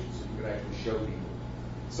solutions that we could actually show people.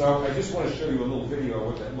 So I just want to show you a little video of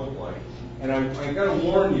what that looked like. And I got to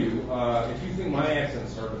warn you, if you think my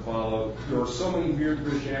accent's hard to follow, there are so many weird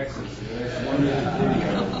British accents in the next 1 minute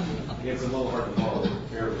video, it's a little hard to follow.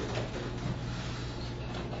 Bear with me.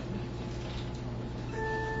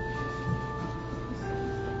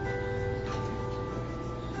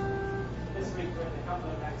 This week we're in a couple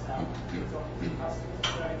of Excel talking to customers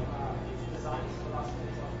showing future designs for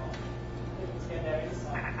lastminute.com. Looking to get their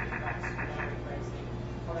insight and feedback on creating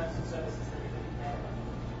products and services that we didn't care about.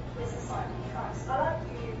 This is Simon Trust. I like to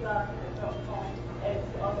use lastminute.com. It's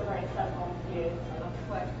on the very simple view. I love the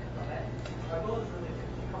workings of it. My goal is really to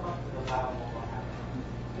come up with a wow mobile app.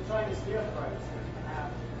 We're trying this new approach so we can have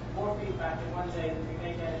more feedback in 1 day than we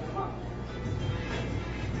may get in a month.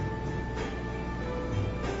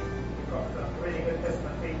 We've got some really good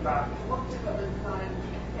customer feedback. Once we've got the design,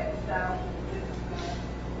 get it down,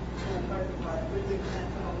 and prototype, we do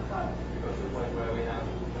connect all the time. We've got to the point where we have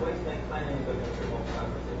always make planning and looking for more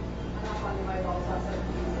collaborative. And I find the mobiles are so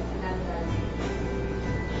easy to navigate.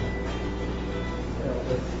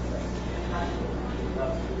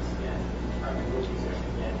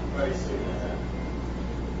 Very soon.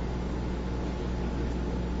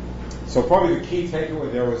 So probably the key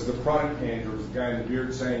takeaway there was the product manager was the guy in the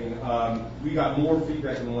beard saying, we got more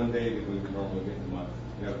feedback in 1 day than we would normally get in a month.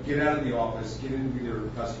 You know, get out of the office, get into your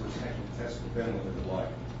customers, and actually test with them what they're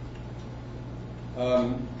like.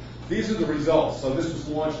 These are the results. So this was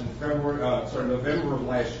launched in November of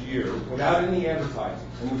last year without any advertising.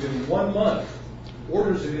 And within 1 month,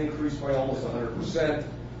 orders had increased by almost 100%.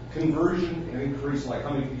 Conversion had increased, like how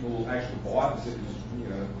many people actually bought, instead of just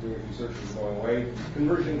doing a few searches and going away.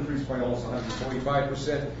 Conversion increased by almost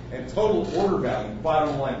 125%, and total order value,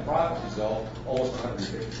 bottom line profit result, almost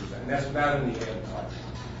 150%. And that's without any advertising.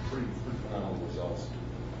 Pretty phenomenal results.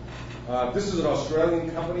 This is an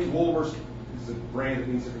Australian company. Woolworths is a brand that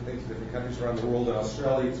means different things in different countries around the world. In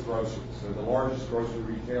Australia, it's groceries. So the largest grocery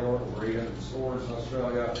retailer, over 800 stores in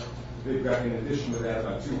Australia. They've got, in addition to that,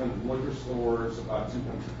 about 200 liquor stores, about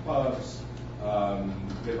 200 pubs.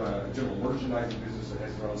 They have a general merchandising business that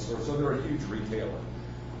has their own store, so they're a huge retailer.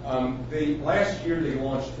 Last year they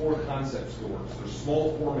launched 4 concept stores. They're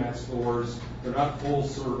small format stores. They're not full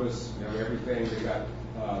service. Everything. They got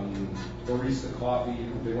barista coffee.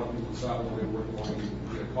 They want people to stop when they're working on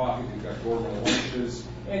and get a coffee. They've got gourmet lunches,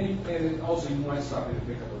 and also you might stop in and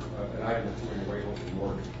pick up an item or two on your way home from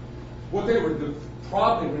work. The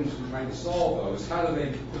problem they were trying to solve, though, is how do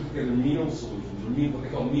they put together meal solutions, or what they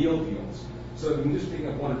call meal deals, So when you're just picking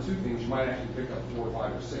up one or two things, you might actually pick up 4 or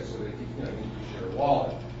 5 or 6, so they keep, increase your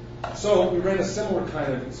wallet. So we ran a similar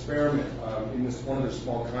kind of experiment in this one of their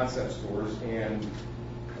small concept stores, and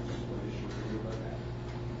I'll just put an issue for you about that.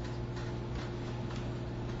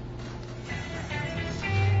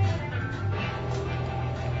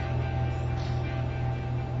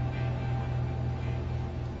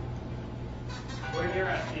 We're here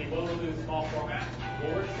at the Willowoo small format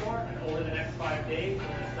Woolworth store, and over the next 5 days, we're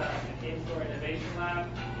going to set up an in-store innovation lab.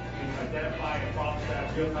 We've identified a problem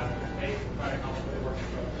that real customers face and try to come up with a working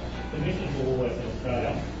protocol. The mission for Woolworths in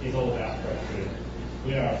Australia is all about fresh food.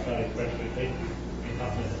 We are Australia's fresh food people, and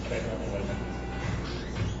customers expect nothing less.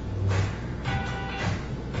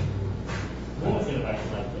 Woolworths Innovation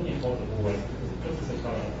Lab is really important to Woolworths because it puts us in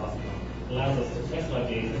front of the customer. It allows us to test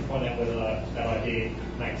ideas and find out whether that idea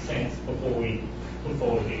makes sense before we put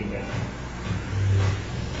forward a big investment.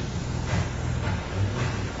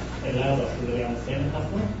 It allows us to really understand the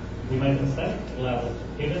customer. If we make a mistake, it allows us to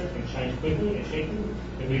pivot and change quickly and cheaply.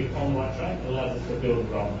 If we're on the right track, it allows us to build and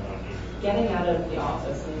grow on that idea. Getting out of the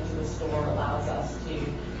office and into the store allows us to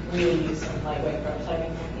really use some lightweight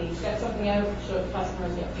prototyping techniques, get something out, show it to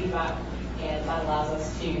customers, get feedback, and that allows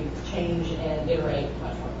us to change and iterate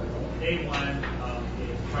much more quickly. Day one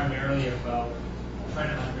is primarily about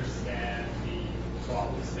trying to understand the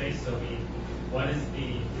problem space. So what is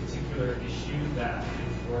the particular issue that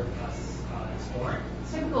is worth us exploring?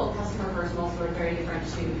 Typical customer-first models are very different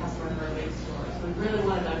to customer-first stores. We really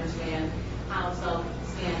wanted to understand how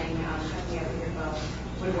self-scanning, checking out with your phone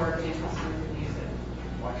would work and customers would use it.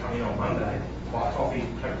 Like coming on Monday, buy coffee,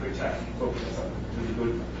 have a quick chat, talk about something really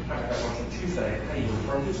good, come back lunch on Tuesday, hey, you're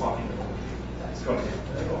prototyping it all. That's got to get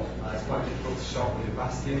difficult. It's quite difficult to shop with a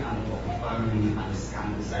basket and look at the phone and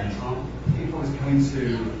scan at the same time. If I was coming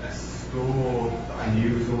to a store that I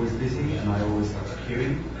knew was always busy and I always had to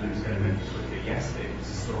queuing and it was going to move quickly, yes, but if it's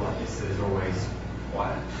a store like this that is always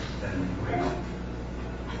quiet, then we're not.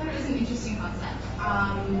 I thought it was an interesting concept.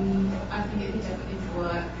 I think it could definitely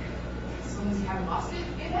work as long as you have a basket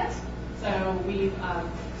in it. So we've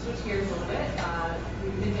switched gears a little bit. We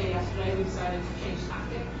did that yesterday. We decided to change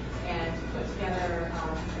tactic and put together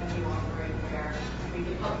a new offering where we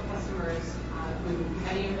could help customers who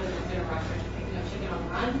many of them consider restaurants picking up chicken on the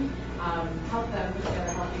run, help them put together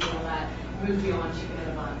a healthy meal that moves beyond chicken in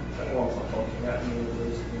a bun. Whilst I'm talking about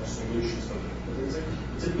those solutions for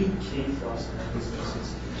it's a big key for us in our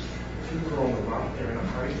businesses. People are on the run, they're in a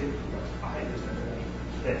hurry, I hate this company.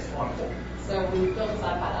 That's my fault. So we built this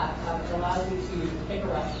iPad app. It allows you to pick a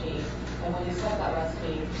recipe, and when you select that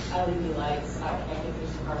recipe, LED lights, connected through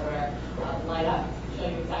some hardware, light up, show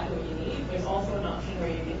you exactly what you need. There's also an option where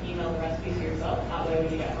you can email the recipe to yourself. That way,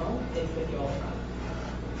 when you get home, it's with you all the time.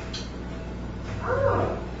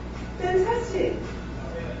 Oh, fantastic.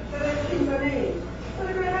 So those things I need. What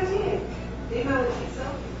a great idea. Email it to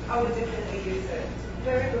yourself. I would definitely use it.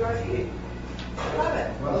 Very good idea. I love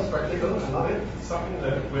it. Well, that's practical. I love it. Something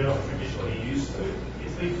that we're not traditionally used to.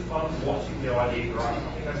 It's been fun watching the idea grow. I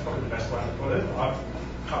think that's probably the best way to put it. I've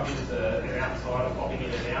come in as an outsider, popping in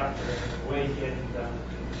and out during the week, and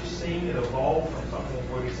just seeing it evolve from something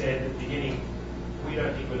where we said at the beginning, we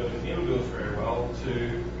don't think we're doing meal deals very well,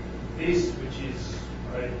 to this, which is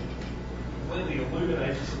a completely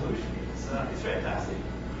illuminated solution. It's fantastic.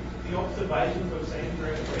 The observations we've seen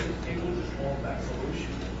during the week, people just want that solution.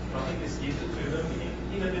 And I think this gives it to them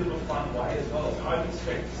in a bit of a fun way as well. So I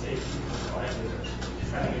expect to see people playing with it,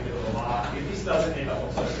 just having a bit of a laugh. If this doesn't end up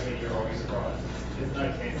on social media, I'll be surprised. There's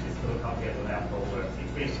no chance this could have come together without Woolworths.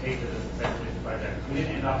 It's been treated as a specialist project. We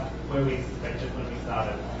didn't end up where we expected when we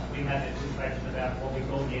started. We had anticipation about what we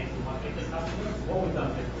thought the answer might be to customers. What we've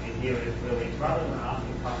done differently here is really, rather than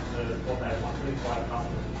asking customers what they want, we provide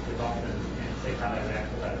customers with options and see how they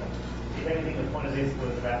react to that. If anything, the point of this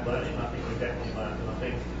was about learning. I think we've definitely learned, and I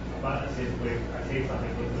think the bonus is we've achieved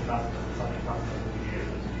something good for customers and something customers will use.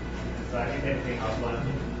 And so if anything I've learned,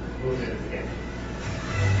 we'll do this again.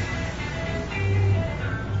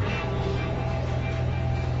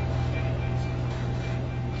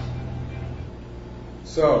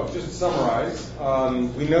 So, just to summarize,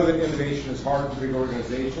 we know that innovation is hard for big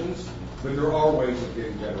organizations, but there are ways of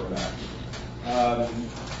getting better at that.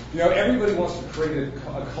 Everybody wants to create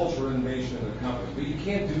a culture of innovation in the company, but you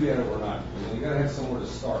can't do that overnight. You got to have somewhere to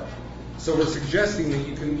start. So we're suggesting that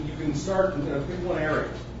you can start, pick one area,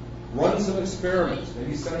 run some experiments,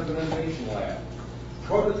 maybe set up an innovation lab,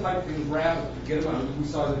 prototype things rapidly, get them out. We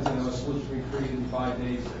saw this in a solution we created in 5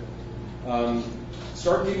 days.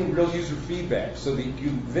 Start giving real user feedback so that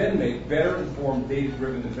you then make better informed,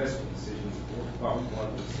 data-driven investment decisions for probably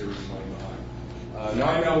one with serious money behind. Now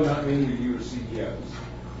I know not many of you are CEOs,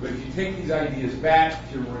 But if you take these ideas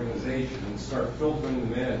back to your organization and start filtering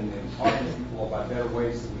them in and talking to people about better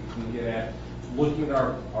ways that we can get at looking at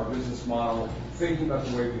our business model, thinking about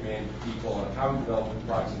the way we manage people and how we develop new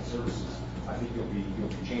products and services, I think you'll be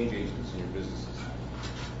change agents in your businesses.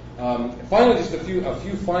 Finally, just a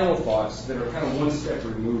few final thoughts that are kind of one step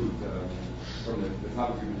removed from the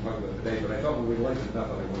topic we've been talking about today, but I thought we liked it enough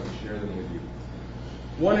that I wanted to share them with you.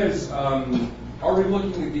 One is, are we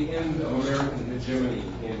looking at the end of American hegemony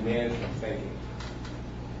in management thinking?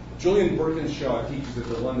 Julian Birkinshaw teaches at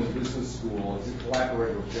the London Business School. He's a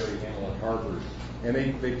collaborator with Jerry Hamel at Harvard. And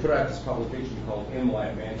they put out this publication called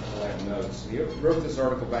MLab, Management Lab Notes. He wrote this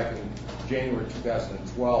article back in January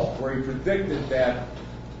 2012, where he predicted that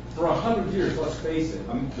for 100 years, let's face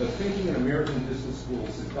it, the thinking in American business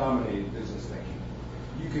schools has dominated business thinking.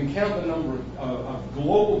 You can count the number of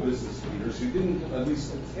global business leaders who didn't at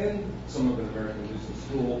least attend some of an American business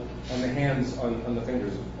school on the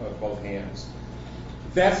fingers of both hands.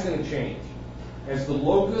 That's going to change. As the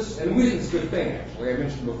locus, and we think it's a good thing actually, I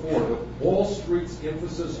mentioned before, but Wall Street's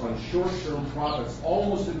emphasis on short-term profits,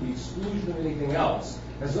 almost at the exclusion of anything else,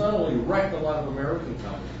 has not only wrecked a lot of American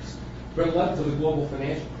companies, but it led to the global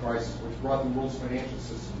financial crisis, which brought the world's financial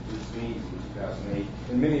system to its knees in 2008,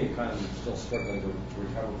 and many economies are still struggling to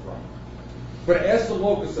recover from. But as the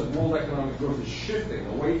locus of world economic growth is shifting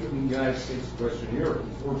away from the United States to Western Europe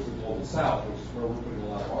and towards the global South, which is where we're putting a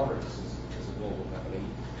lot of our emphasis as a global company,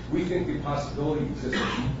 we think the possibility exists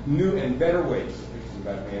of new and better ways of thinking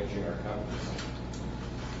about managing our companies.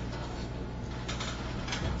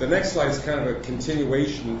 The next slide is kind of a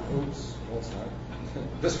continuation. Oops, no, it's not.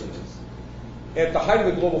 This one is. At the height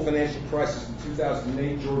of the global financial crisis in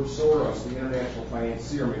 2008, George Soros, the international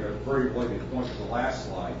financier, made a very blatant point at the last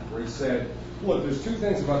slide, where he said, look, there's two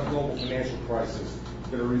things about the global financial crisis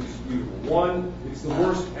that are indisputable. One, it's the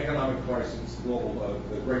worst economic crisis,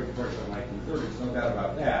 the Great Depression of the 1930s, no doubt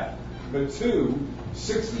about that. But two,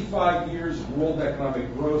 65 years of world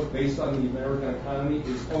economic growth based on the American economy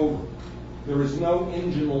is over. There is no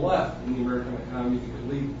engine left in the American economy that could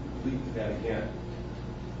lead to that again.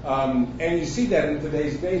 And you see that in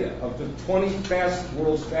today's data. Of the 20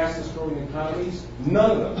 world's fastest growing economies,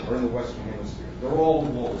 none of them are in the Western Hemisphere. They're all in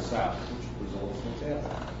the Global South, which Brazil is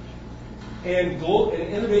fantastic. And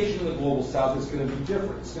innovation in the Global South is going to be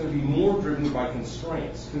different. It's going to be more driven by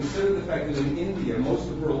constraints. Consider the fact that in India, most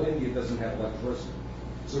of rural India doesn't have electricity.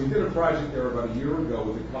 So we did a project there about a year ago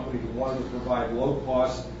with a company that wanted to provide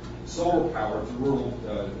low-cost solar power to rural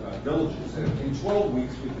villages. And in 12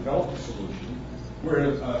 weeks, we developed a solution where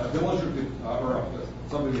a villager could, or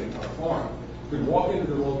somebody on a farm, could walk into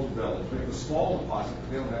the local village, make a small deposit, because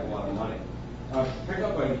they don't have a lot of money, pick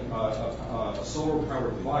up a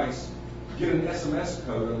solar-powered device, get an SMS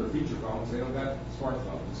code on their feature phones. They don't got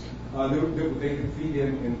smartphones. They could feed in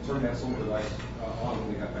and turn that solar device on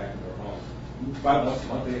when they got back to their home. About once a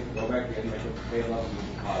month, they could go back in, pay a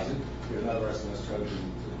monthly deposit, get another SMS code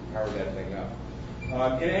to power that thing up.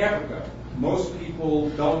 In Africa, most people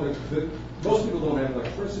don't have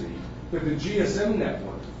electricity, but the GSM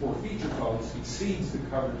network for feature phones exceeds the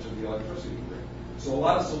coverage of the electricity grid. So a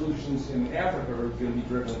lot of solutions in Africa are going to be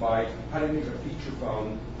driven by how to make a feature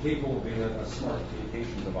phone capable of being a smart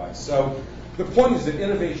communication device. So the point is that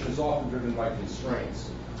innovation is often driven by constraints.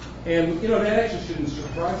 And that actually shouldn't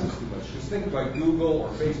surprise us too much. Just think about Google or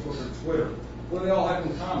Facebook or Twitter. What do they all have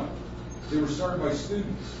in common? They were started by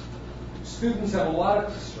students. Students have a lot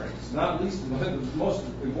of constraints, not least the most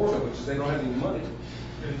important, which is they don't have any money.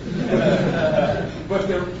 But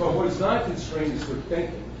what is not constrained is their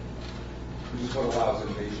thinking, which is what allows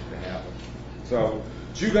innovation to happen. So,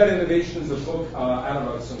 Jugaad Innovation is a book out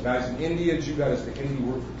of some guys in India. Jugaad is the Hindi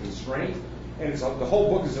word for constraint, and the whole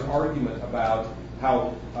book is an argument about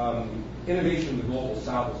how innovation in the global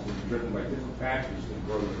south is going to be driven by different factors than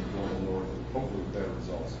growth in the global north, and hopefully with better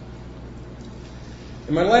results.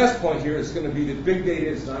 And my last point here is going to be that big data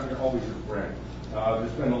is not always your friend.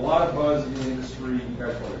 There's been a lot of buzz in the industry. You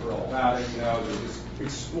guys probably heard all about it. There's this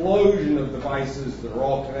explosion of devices that are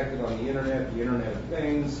all connected on the Internet of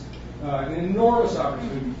Things. An enormous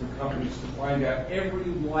opportunity for companies to find out every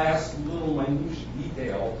last little minute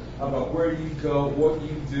detail about where you go, what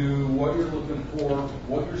you do, what you're looking for,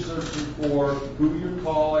 what you're searching for, who you're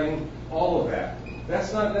calling, all of that.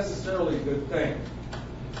 That's not necessarily a good thing.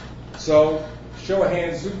 So, show of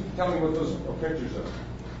hands, who can tell me what those pictures are?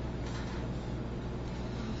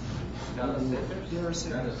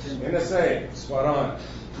 NSA, spot on.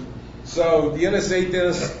 So the NSA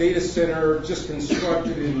data center just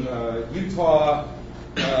constructed in Utah,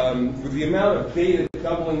 with the amount of data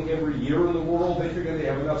doubling every year in the world, they figure they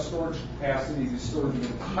have enough storage capacity to store the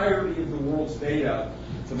entirety of the world's data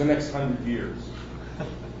for the next 100 years.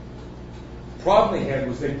 The problem they had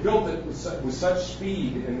was they built it with such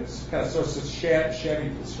speed and it's kind of such shabby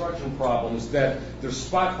construction problems that there's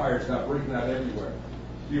spot fires now breaking out everywhere.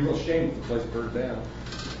 It'd be a real shame if the place burned down.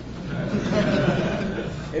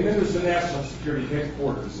 And then there's the National Security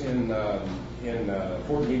Headquarters in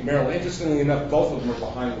Fort Meade, Maryland. Interestingly enough, both of them are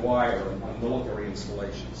behind wire on military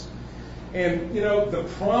installations. And, you know, the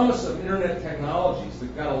promise of internet technologies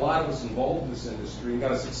that got a lot of us involved in this industry and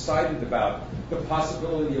got us excited about the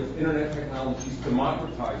possibility of internet technologies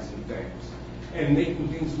democratizing things and making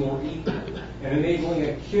things more equal and enabling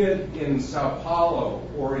a kid in Sao Paulo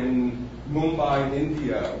or in Mumbai,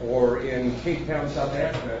 India, or in Cape Town, South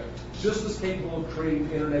Africa, just as capable of creating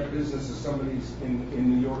internet business as somebody in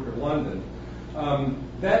New York or London.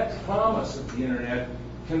 That promise of the internet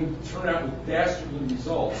can turn out with dastardly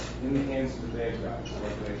results in the hands of the bad guys, the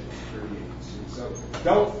National Security Agency. So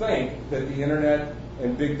don't think that the internet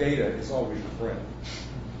and big data is always your friend.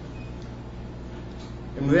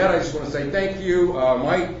 And with that, I just want to say thank you.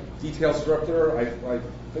 My detail structure, I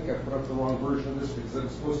think I put up the wrong version of this because I'm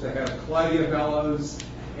supposed to have Claudia Bellows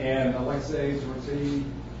and Alexei Zorti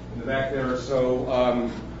in the back there. So,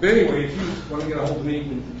 but anyway, if you want to get a hold of me, you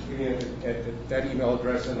can give me at that email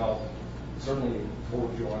address, and I'll certainly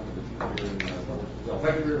forward you on to the people here. So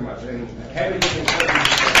thank you very much. And have anything.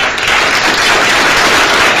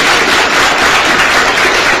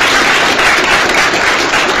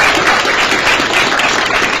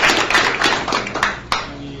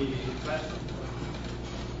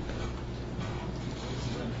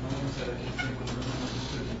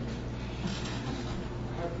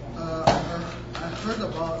 I heard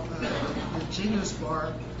about the Genius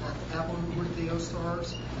Bar at Apple retail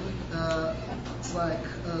stores. It's like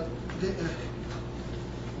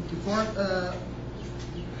before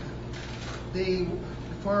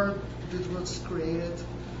it was created.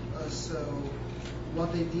 So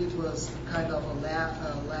what they did was kind of a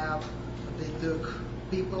lab. They took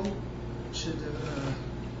people to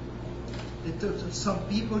they took some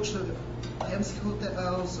people to fancy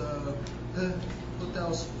hotels,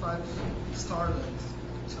 hotels 5-star and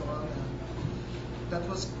so on. And that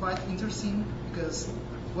was quite interesting because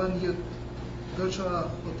when you go to a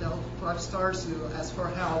hotel 5 stars, you ask for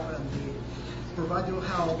help and they provide you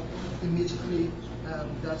help immediately.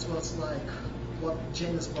 And that's what's like what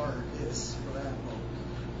Genius Bar is for Apple.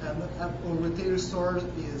 And Apple retail store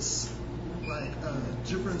is like a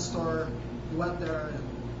different store. You went there and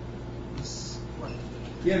it's like.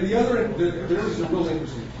 Yeah, there is a real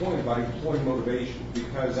interesting point about employee motivation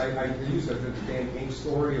because I use the Dan Pink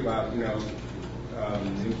story about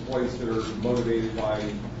employees that are motivated by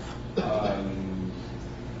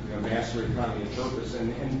master economy and purpose,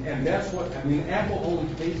 and that's what I mean. Apple only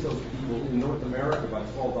pays those people in North America about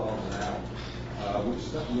 $12 an hour, which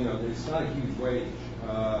it's not a huge wage,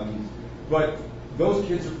 but those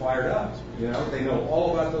kids are fired up. They know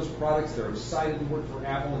all about those products. They're excited to work for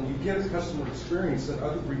Apple, and you get a customer experience that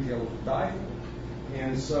other retailers would die for.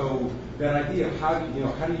 And so that idea of how do you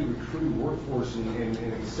recruit a workforce and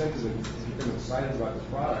incentive and get them excited about the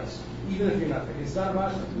products, even if you're not, it's not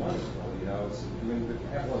about the money, really.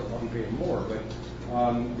 Apple will probably pay more, but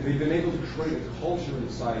they've been able to create a culture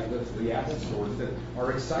inside the Apple stores that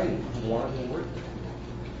are excited to want to work there.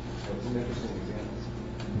 So it's an interesting example.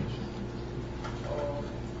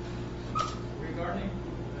 Regarding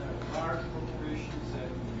large corporations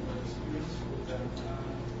and your experience with them,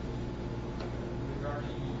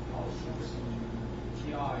 regarding outsourcing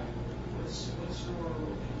TI, what's your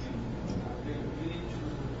opinion? Are they willing to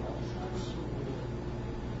outsource?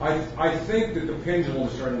 I think that the pendulum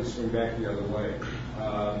is starting to swing back the other way.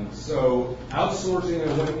 So outsourcing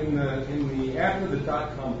after the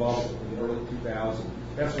 .com bubble in the early 2000s,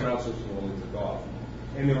 that's when outsourcing really took off.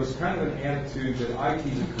 And there was kind of an attitude that IT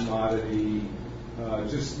is a commodity.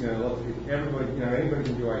 Anybody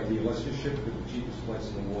can do IT. Let's just ship it to the cheapest place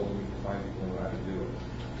in the world, and we can find people who know how to do it.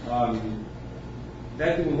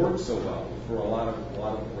 That didn't work so well for a lot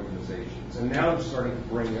of organizations, and now they're starting to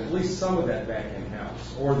bring at least some of that back in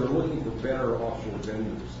house, or they're looking for better offshore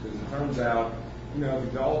vendors. Because it turns out,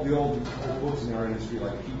 all the old books in our industry,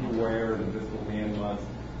 like Peopleware and the Mythical Man Month,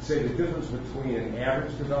 say the difference between an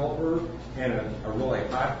average developer and a really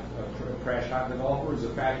crash hot developer is a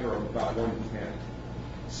factor of about 1 to 10.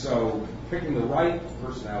 So picking the right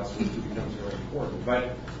person outsourced becomes very important.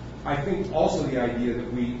 But I think also the idea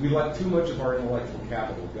that we let too much of our intellectual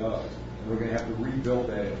capital go, and we're going to have to rebuild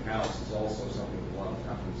that in-house is also something that a lot of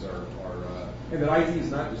companies are and that IT is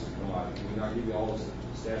not just a commodity. I'll give you all those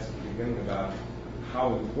stats at the beginning about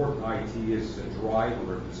how important IT is as a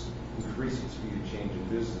driver of this increasing speed of change in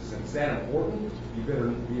business. And it's that important, you better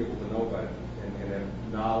be able to know about it and have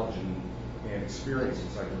knowledge and experience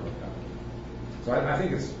inside your own company. So I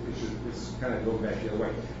think it's kind of going back the other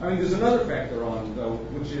way. I mean, there's another factor on, though,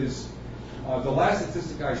 which is the last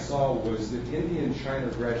statistic I saw was that India and China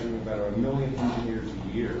are graduating about 1 million engineers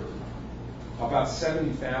a year. About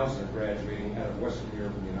 70,000 are graduating out of Western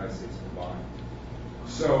Europe and the United States combined.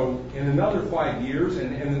 So in another 5 years,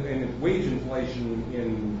 and wage inflation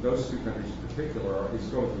in those two countries in particular is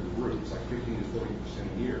going through the roof. It's like 15 to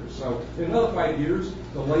 40% a year. So in another 5 years,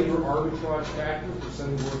 the labor arbitrage factor for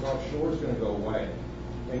sending work offshore is going to go away.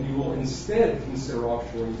 And you will instead consider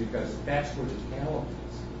offshoring because that's where the talent is.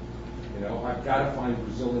 You know, I've got to find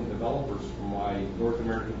Brazilian developers for my North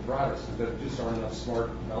American products because there just aren't enough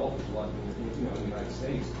smart developers left in the United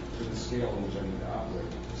States for the scale in which I need to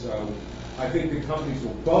operate. So I think the companies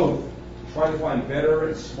will both try to find better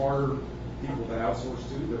and smarter people to outsource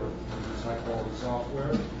to that are produce high quality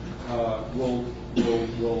software. Will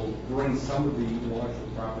bring some of the intellectual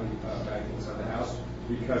property back inside the house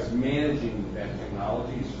because managing that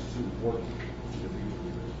technology is just too important to the future.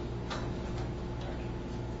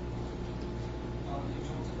 You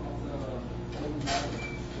talked about the old model,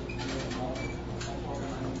 the model of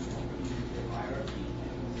organizing the company with the hierarchy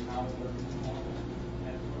and now the new model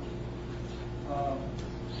networking.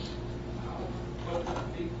 But the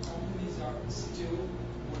big companies are still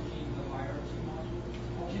working the hierarchy model.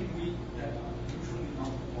 How can we, that are usually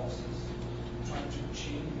not the bosses, try to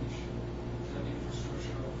change the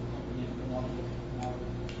infrastructure of the company and the model?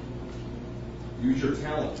 Use your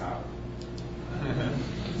talent power.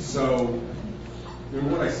 So,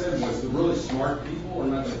 what I said was the really smart people are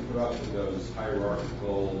not going to put up with those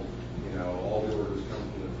hierarchical, all the orders come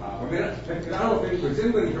from the top. I mean, I don't know if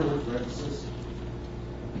anybody here works for Emphasis?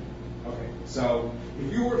 Okay, so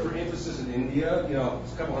if you work for Emphasis in India,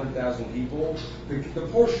 it's a couple 100,000 people. The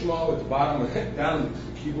poor schmo at the bottom, down in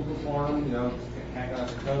the cubicle farm, hacking out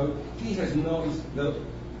the code, he has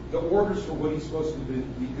the orders for what he's supposed to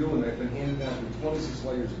be doing have been handed down through 26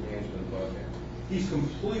 layers of management above him. He's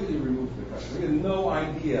completely removed from the customer. He has no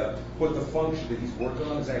idea what the function that he's working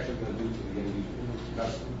on is actually going to do to the end user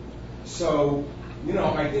customer. So,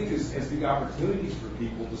 I think there's big opportunities for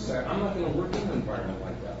people to say, I'm not going to work in an environment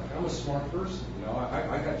like that. Like, I'm a smart person.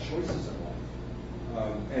 I got choices in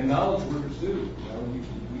life. And knowledge workers do.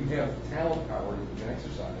 You have talent power that you can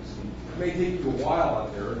exercise. And it may take you a while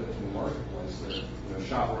out there in the marketplace to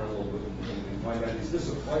shop around a little bit and find out, is this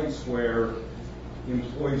a place where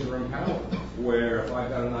employees are empowered, where if I've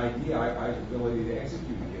got an idea, I have the ability to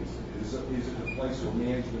execute against it? Is it a place where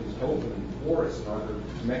management is open and porous, and are there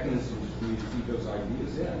mechanisms for you to keep those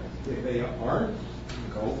ideas in? If they aren't,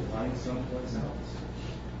 go find someplace else.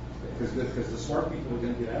 Because the smart people are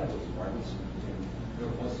going to get out of those environments and go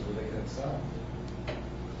to places where they can excel.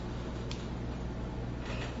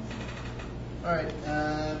 All right.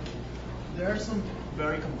 There are some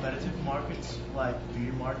very competitive markets, like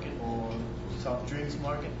beer market or soft drinks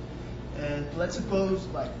market. And let's suppose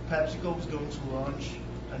like PepsiCo is going to launch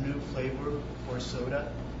a new flavor for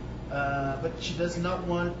soda, but she does not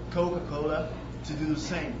want Coca-Cola to do the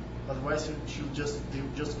same. Otherwise,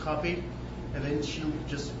 they'll just copy, and then she'll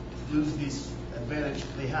just lose this advantage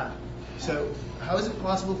they have. So, how is it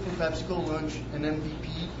possible for PepsiCo to launch an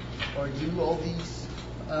MVP or do all these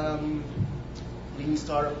lean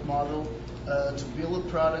startup model to build a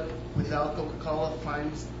product without Coca-Cola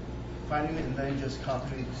finding it and then just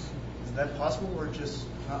copying it? Is that possible or just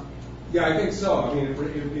not? Yeah, I think so. I mean,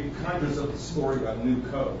 it conjures up the story about New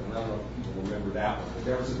Coke, and I don't know if people remember that one, but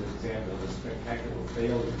that was an example of a spectacular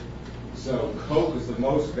failure. So Coke is the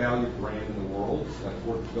most valued brand in the world. It's like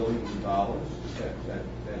worth billions of dollars. That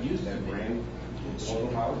brand.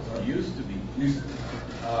 Used to be.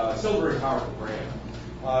 Still a very powerful brand.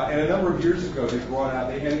 And a number of years ago, they brought out,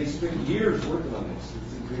 they spent years working on this.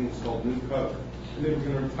 This thing was called New Coke. And they were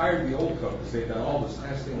going to retire the old Coke because they'd done all this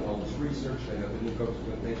testing and all this research. They know the new Coke was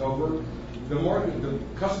going to take over. The market, the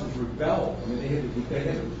customers rebelled. I mean, they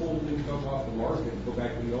had to pull the new Coke off the market and go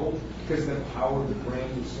back to the old because the power of the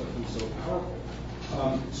brand was so powerful.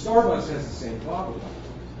 Starbucks has the same problem.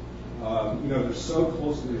 They're so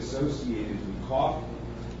closely associated with coffee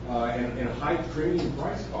and high premium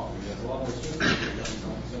price coffee. There's a lot more expensive than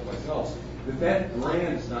someplace else. That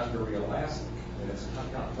brand is not very elastic. And it's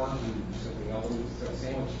kind of hard to do something else. It's got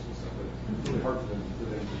sandwiches and stuff, but it's really hard for them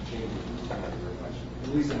to change it very much, at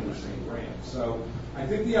least under the same brand. So I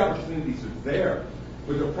think the opportunities are there,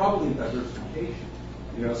 but they're probably in diversification.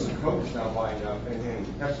 So Coke is now buying up, and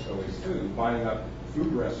PepsiCo is too, buying up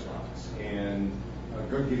food restaurants and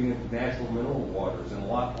they're getting into natural mineral waters and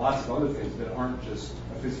lots of other things that aren't just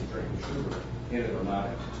a fizzy drink with sugar in it or not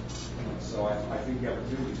in it. So I think the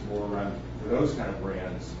opportunity is more around, for those kind of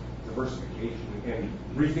brands, diversification and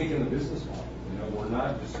rethinking the business model. You know, we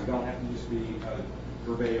don't have to just be a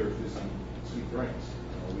purveyor of fizzy sweet drinks.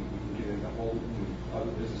 We can get into whole new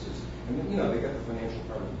other businesses. And then, they got the financial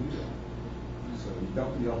power to do that. So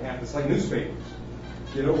you don't have to, it's like newspapers.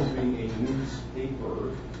 Get over being a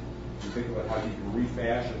newspaper. You think about how you can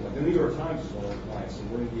refashion. Like the New York Times is one of our clients, and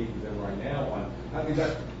we're engaged with them right now on how they've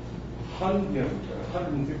got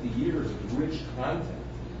 150 years of rich content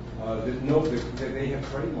that they have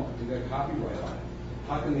trademarked, they have copyright on it.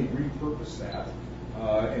 How can they repurpose that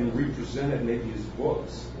and represent it maybe as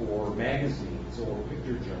books or magazines or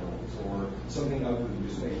picture journals or something other than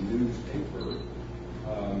just a newspaper,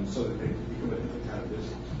 so that they become a different kind of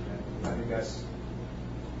business? And I think that's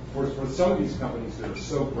for some of these companies that are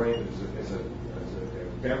so branded as a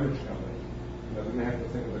beverage company. They're going to have to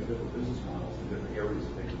think about different business models and different areas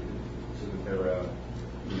that they can do, so that they're a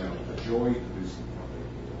joy producing company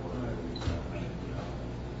or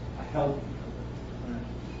a help.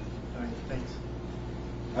 All right, thanks.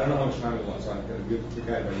 I don't know how much time we want, so I'm going to give the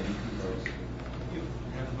guy about EDP folks. You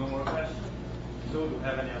have no more questions? Do you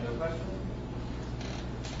have any other questions?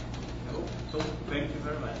 No. So thank you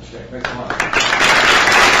very much. Okay, thanks a lot.